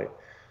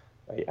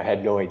 I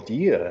had no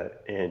idea.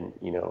 And,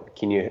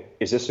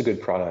 is this a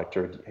good product?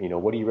 Or,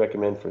 what do you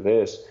recommend for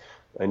this?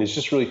 And it's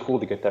just really cool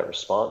to get that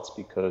response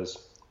because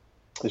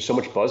there's so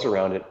much buzz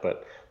around it,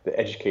 but the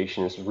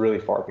education is really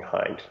far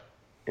behind.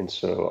 And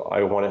so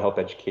I want to help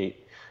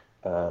educate.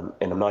 And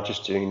I'm not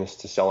just doing this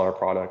to sell our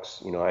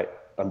products.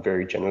 I'm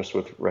very generous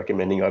with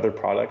recommending other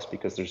products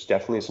because there's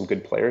definitely some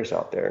good players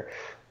out there.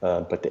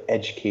 But the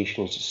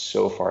education is just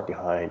so far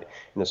behind.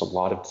 And there's a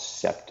lot of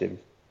deceptive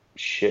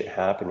shit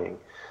happening.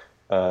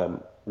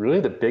 Really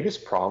the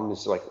biggest problem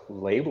is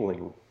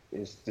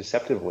is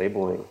deceptive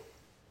labeling.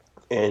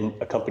 And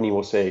a company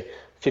will say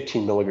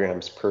 15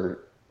 milligrams per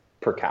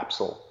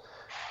capsule.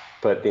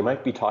 But they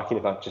might be talking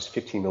about just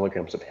 15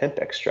 milligrams of hemp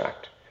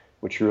extract,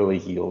 which really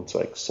yields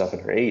like 7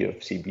 or 8 of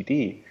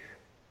CBD.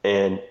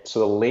 And so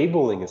the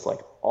labeling is like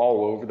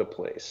all over the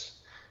place.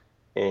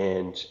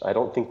 And I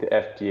don't think the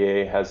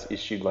FDA has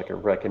issued like a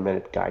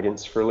recommended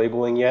guidance for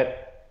labeling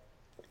yet.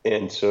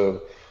 And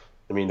so,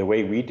 the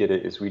way we did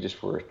it is we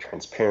just were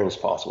transparent as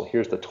possible.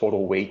 Here's the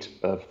total weight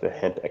of the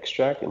hemp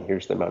extract, and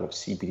here's the amount of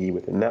CBD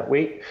within that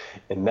weight.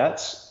 And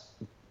that's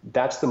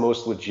the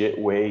most legit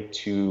way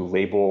to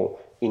label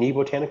any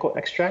botanical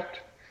extract.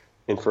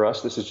 And for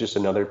us, this is just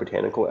another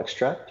botanical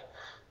extract.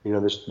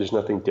 There's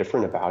nothing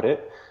different about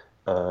it.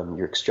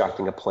 You're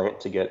extracting a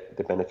plant to get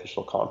the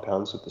beneficial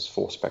compounds with this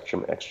full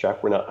spectrum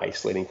extract. We're not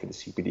isolating for the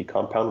CBD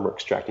compound. We're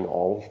extracting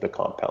all of the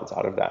compounds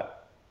out of that.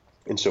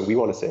 And so we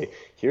want to say,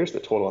 here's the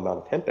total amount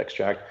of hemp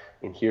extract,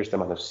 and here's the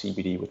amount of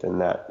CBD within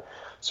that.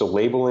 So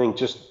labeling,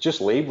 just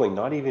labeling,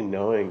 not even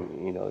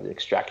knowing, the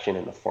extraction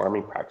and the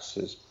farming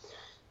practices,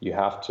 you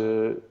have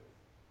to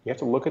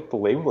look at the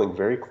labeling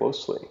very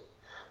closely.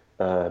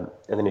 And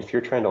then if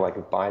you're trying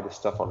to buy the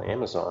stuff on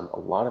Amazon, a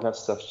lot of that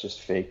stuff's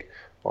just fake.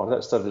 A lot of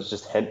that stuff is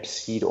just hemp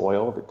seed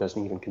oil that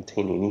doesn't even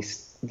contain any,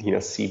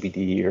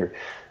 CBD or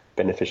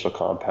beneficial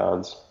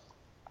compounds.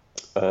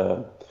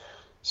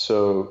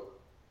 So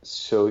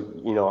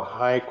a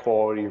high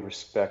quality,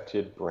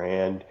 respected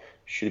brand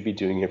should be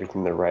doing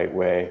everything the right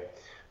way.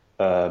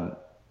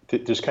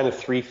 There's kind of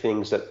 3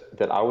 things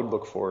that I would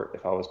look for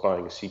if I was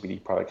buying a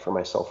CBD product for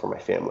myself or my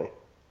family.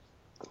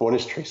 One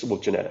is traceable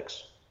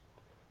genetics.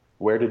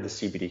 Where did the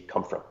CBD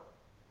come from?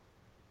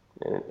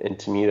 And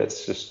to me,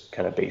 that's just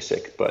kind of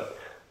basic. But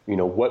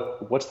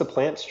what's the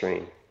plant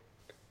strain?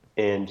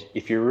 And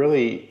if you're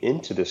really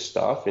into this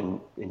stuff, and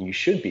you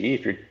should be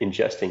if you're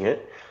ingesting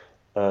it,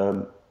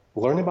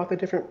 learn about the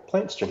different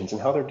plant strains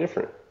and how they're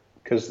different,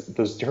 because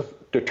the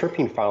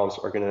terpene files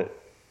are gonna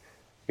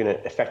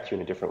affect you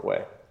in a different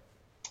way.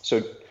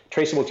 So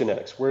traceable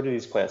genetics, where do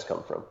these plants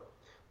come from?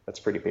 That's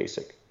pretty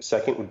basic.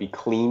 Second would be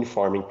clean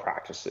farming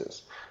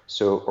practices.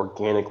 So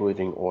organic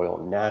living oil,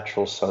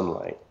 natural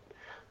sunlight,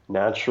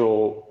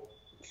 natural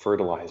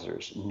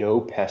fertilizers, no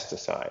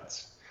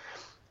pesticides.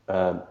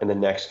 And the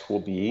next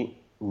will be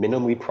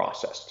minimally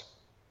processed.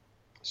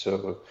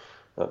 So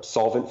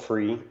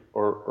solvent-free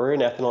or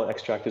an ethanol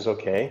extract is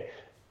okay,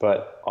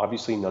 but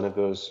obviously none of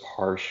those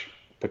harsh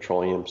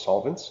petroleum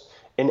solvents,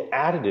 and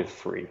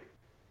additive-free.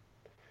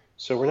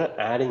 So we're not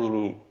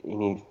adding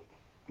any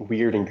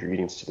weird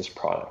ingredients to this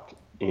product.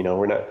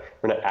 We're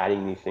not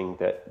adding anything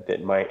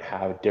that might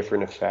have a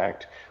different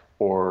effect,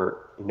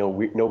 or no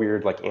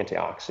weird like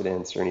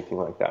antioxidants or anything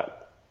like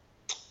that.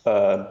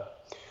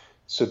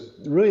 So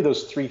really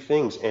those three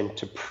things, and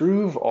to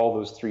prove all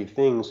those three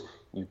things,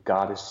 you've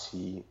got to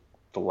see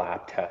the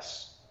lab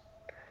tests.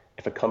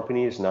 If a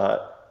company is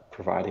not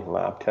providing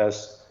lab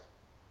tests,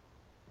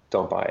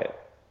 don't buy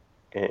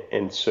it.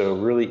 And so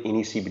really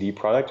any CBD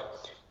product,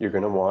 you're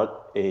going to want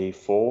a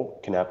full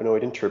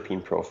cannabinoid and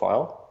terpene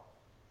profile,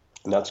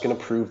 and that's going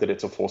to prove that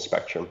it's a full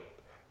spectrum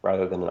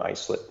rather than an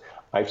isolate.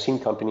 I've seen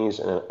companies,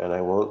 and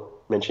I won't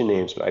mention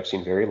names, but I've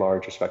seen very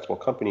large, respectable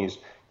companies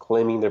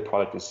claiming their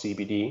product is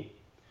CBD,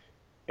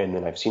 and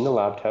then I've seen the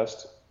lab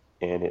test,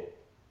 and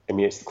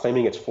it's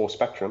claiming it's full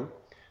spectrum,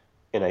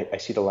 and I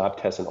see the lab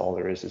test, and all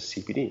there is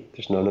CBD.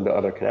 There's none of the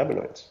other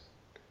cannabinoids.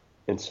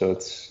 And so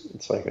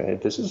it's like,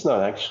 this is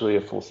not actually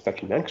a full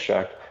spectrum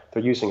extract.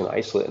 They're using an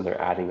isolate and they're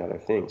adding other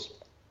things.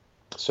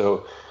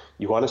 So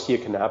you want to see a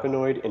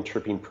cannabinoid and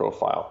terpene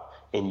profile,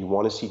 and you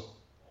want to see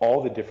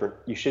all the different,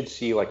 you should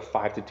see like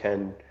 5 to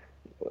 10,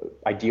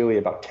 ideally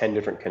about 10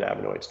 different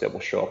cannabinoids that will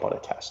show up on a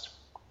test,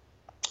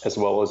 as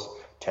well as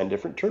 10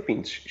 different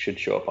terpenes should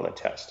show up on a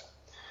test.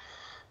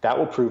 That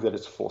will prove that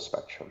it's full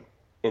spectrum.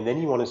 And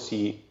then you want to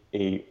see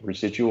a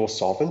residual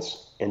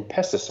solvents and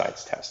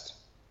pesticides test.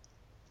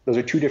 Those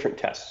are two different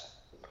tests.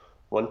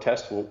 One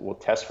test will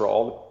test for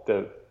all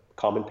the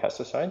common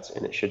pesticides,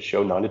 and it should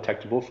show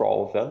non-detectable for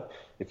all of them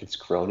if it's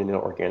grown in an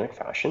organic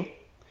fashion.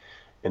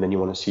 And then you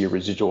want to see a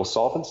residual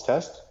solvents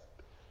test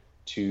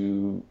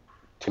to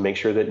make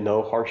sure that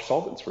no harsh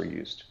solvents were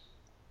used.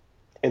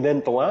 And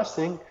then the last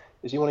thing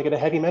is you want to get a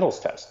heavy metals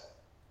test,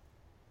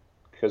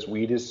 because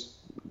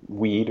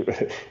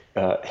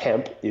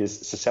hemp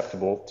is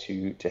susceptible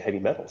to heavy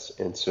metals.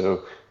 And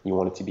so you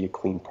want it to be a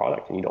clean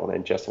product, and you don't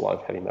want to ingest a lot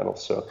of heavy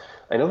metals. So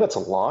I know that's a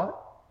lot,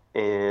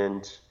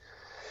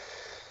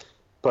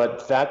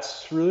 but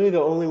that's really the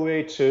only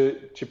way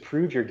to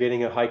prove you're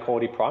getting a high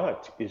quality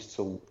product, is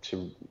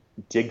to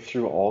dig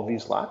through all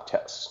these lab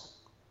tests.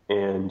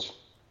 And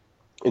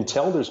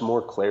until there's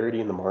more clarity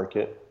in the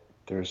market,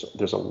 there's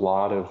a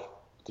lot of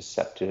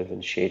deceptive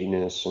and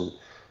shadiness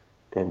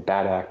and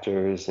bad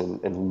actors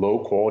and low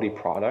quality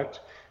product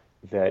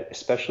that,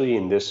 especially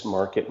in this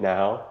market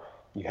now,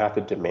 you have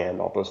to demand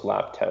all those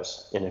lab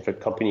tests. And if a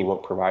company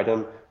won't provide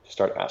them,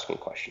 start asking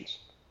questions.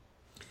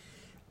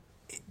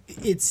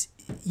 It's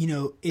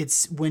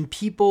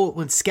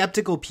when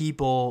skeptical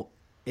people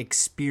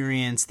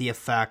experience the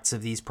effects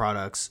of these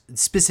products,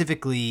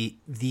 specifically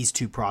these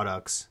two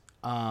products,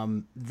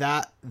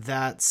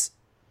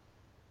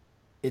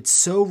 it's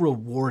so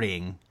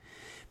rewarding,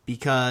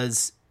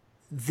 because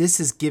this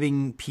is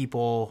giving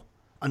people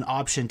an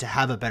option to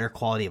have a better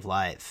quality of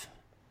life.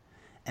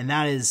 And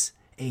that's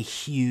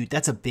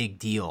a big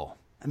deal.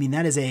 I mean,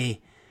 that is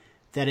a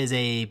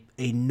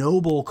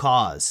noble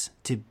cause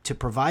to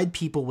provide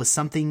people with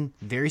something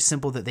very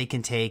simple that they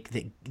can take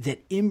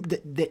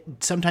that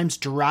sometimes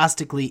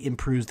drastically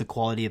improves the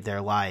quality of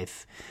their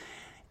life.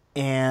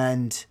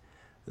 And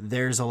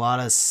there's a lot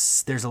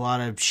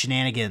of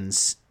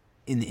shenanigans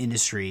in the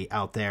industry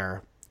out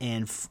there.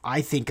 And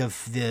I think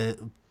of the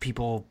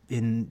people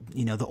in,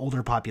 the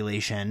older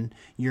population,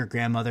 your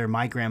grandmother,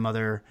 my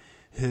grandmother,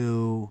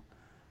 who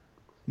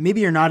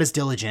maybe are not as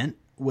diligent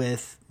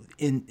with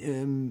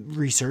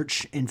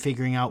research and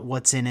figuring out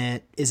what's in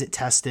it. Is it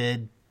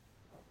tested?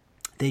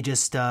 They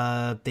just,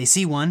 they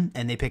see one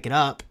and they pick it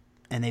up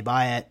and they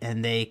buy it,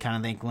 and they kind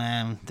of think,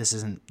 well, this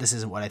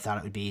isn't what I thought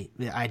it would be.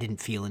 I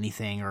didn't feel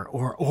anything,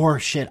 or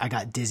shit, I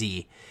got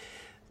dizzy.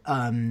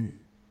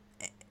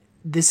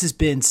 This has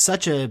been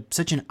such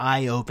an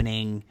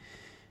eye-opening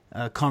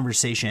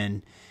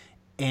conversation,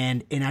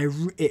 and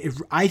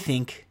I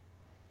think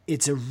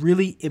it's a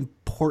really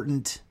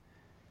important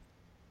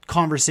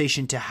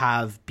conversation to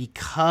have,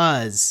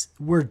 because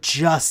we're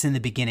just in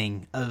the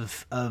beginning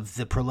of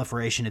the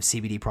proliferation of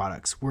CBD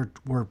products. We're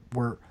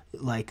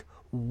like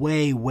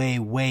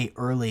way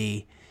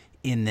early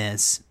in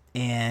this,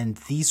 and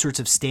these sorts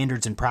of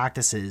standards and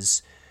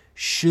practices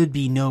should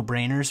be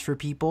no-brainers for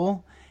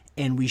people,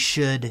 and we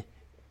should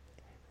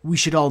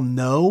all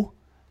know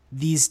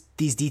these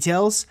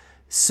details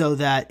so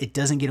that it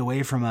doesn't get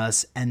away from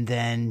us, and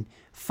then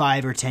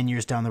 5 or 10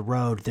 years down the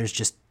road, there's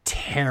just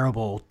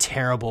terrible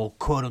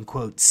quote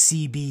unquote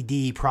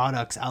CBD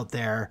products out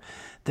there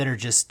that are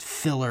just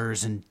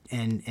fillers and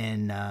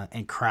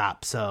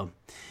crap. So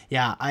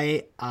yeah,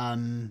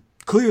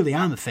 clearly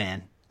I'm a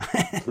fan.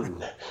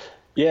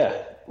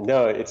 Yeah,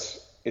 no,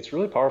 it's it's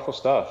really powerful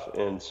stuff.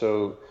 And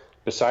so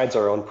besides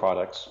our own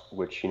products,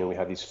 which, we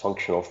have these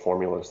functional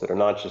formulas that are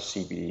not just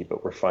CBD,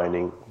 but we're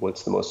finding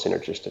what's the most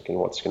synergistic and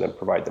what's going to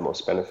provide the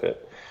most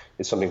benefit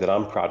is something that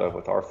I'm proud of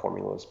with our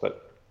formulas.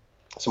 But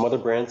some other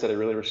brands that I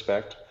really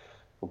respect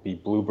will be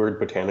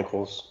Bluebird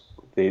Botanicals.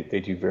 They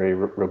do very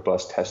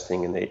robust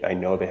testing, and I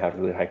know they have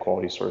really high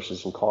quality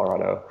sources in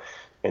Colorado,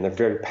 and they're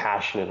very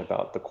passionate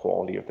about the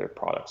quality of their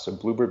products. So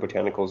Bluebird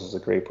Botanicals is a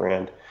great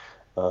brand.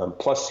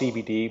 Plus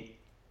CBD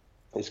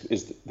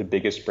is the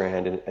biggest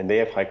brand, and they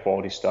have high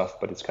quality stuff,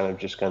 but it's kind of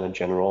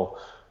general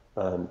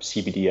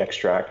CBD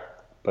extract,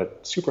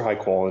 but super high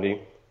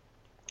quality.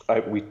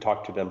 We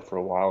talked to them for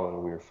a while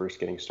when we were first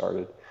getting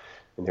started,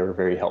 and they were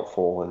very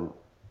helpful. And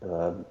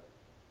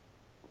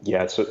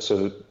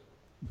so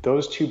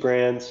those two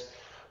brands,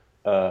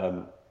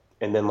 and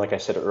then like I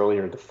said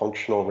earlier, the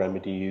Functional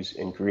Remedies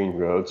and Green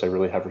Roads, I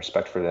really have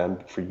respect for them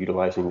for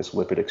utilizing this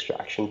lipid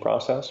extraction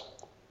process.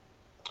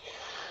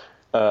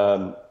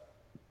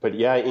 But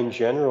yeah, in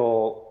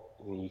general,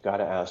 you got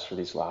to ask for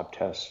these lab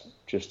tests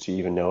just to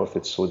even know if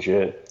it's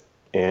legit.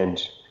 And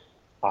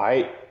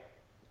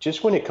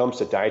just when it comes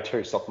to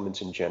dietary supplements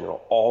in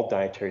general, all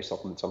dietary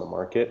supplements on the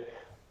market,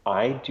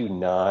 I do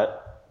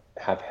not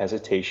have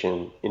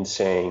hesitation in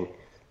saying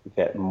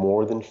that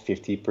more than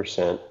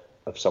 50%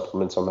 of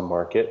supplements on the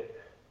market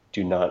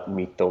do not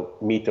meet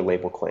the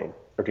label claim,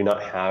 or do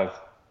not have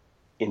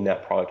in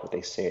that product what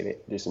they say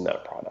it is in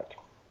that product.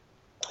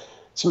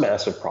 It's a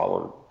massive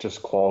problem,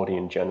 just quality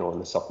in general in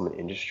the supplement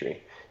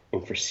industry.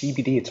 And for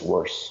CBD, it's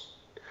worse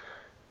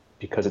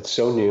because it's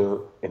so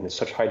new and there's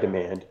such high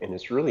demand, and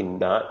there's really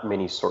not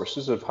many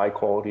sources of high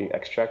quality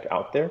extract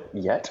out there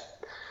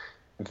yet,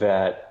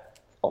 that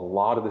a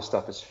lot of the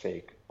stuff is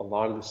fake. A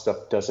lot of the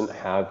stuff doesn't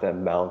have the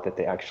amount that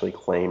they actually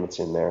claim it's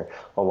in there.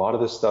 A lot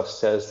of the stuff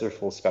says they're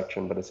full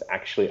spectrum, but it's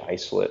actually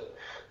isolate.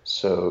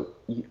 So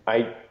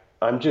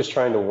I'm just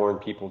trying to warn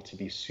people to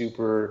be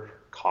super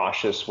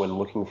cautious when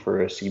looking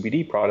for a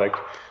CBD product.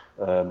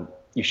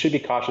 You should be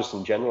cautious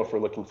in general if we're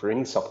looking for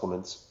any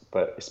supplements,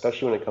 but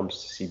especially when it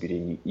comes to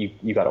CBD,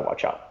 you got to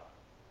watch out.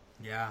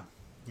 Yeah.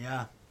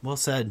 Well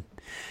said.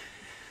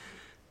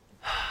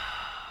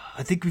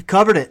 I think we've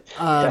covered it.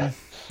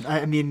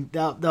 I mean,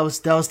 that was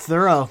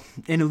thorough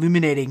and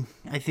illuminating.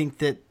 I think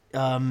that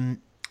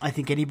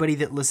anybody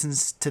that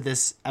listens to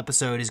this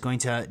episode is going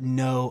to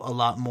know a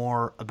lot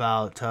more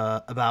about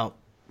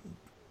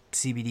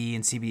CBD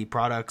and CBD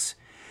products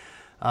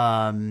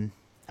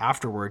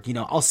afterward.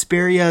 I'll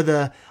spare you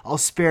the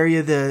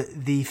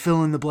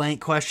fill in the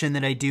blank question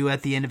that I do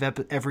at the end of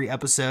every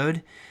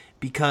episode,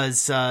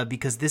 because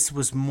this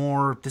was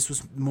more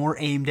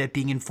aimed at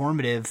being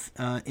informative,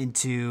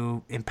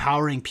 into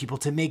empowering people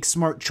to make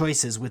smart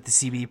choices with the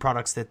CBD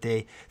products that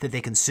they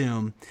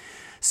consume.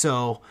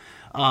 So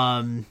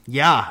if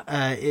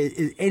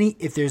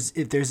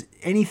there's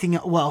anything,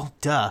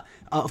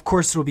 of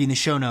course it'll be in the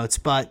show notes,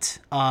 but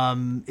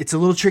it's a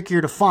little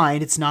trickier to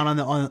find. It's not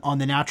on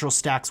the Natural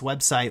Stacks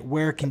website.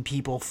 Where can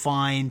people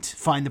find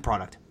the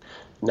product?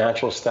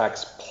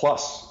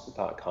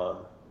 naturalstacksplus.com.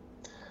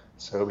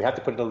 So we have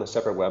to put it on a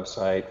separate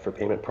website. For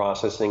payment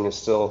processing is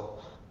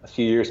still a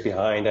few years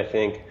behind, I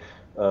think.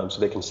 So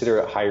they consider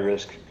it high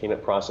risk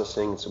payment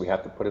processing. So we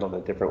have to put it on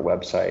a different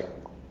website.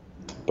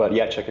 But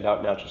yeah, check it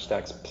out,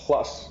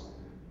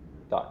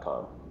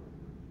 naturalstacksplus.com.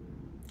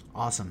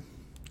 Awesome.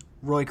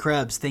 Roy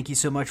Krebs, thank you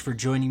so much for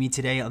joining me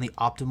today on the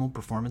Optimal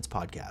Performance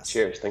Podcast.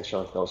 Cheers. Thanks,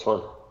 Sean. That was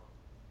fun.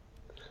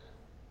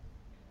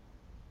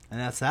 And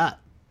that's that.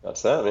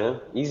 That's that,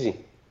 man.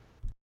 Easy.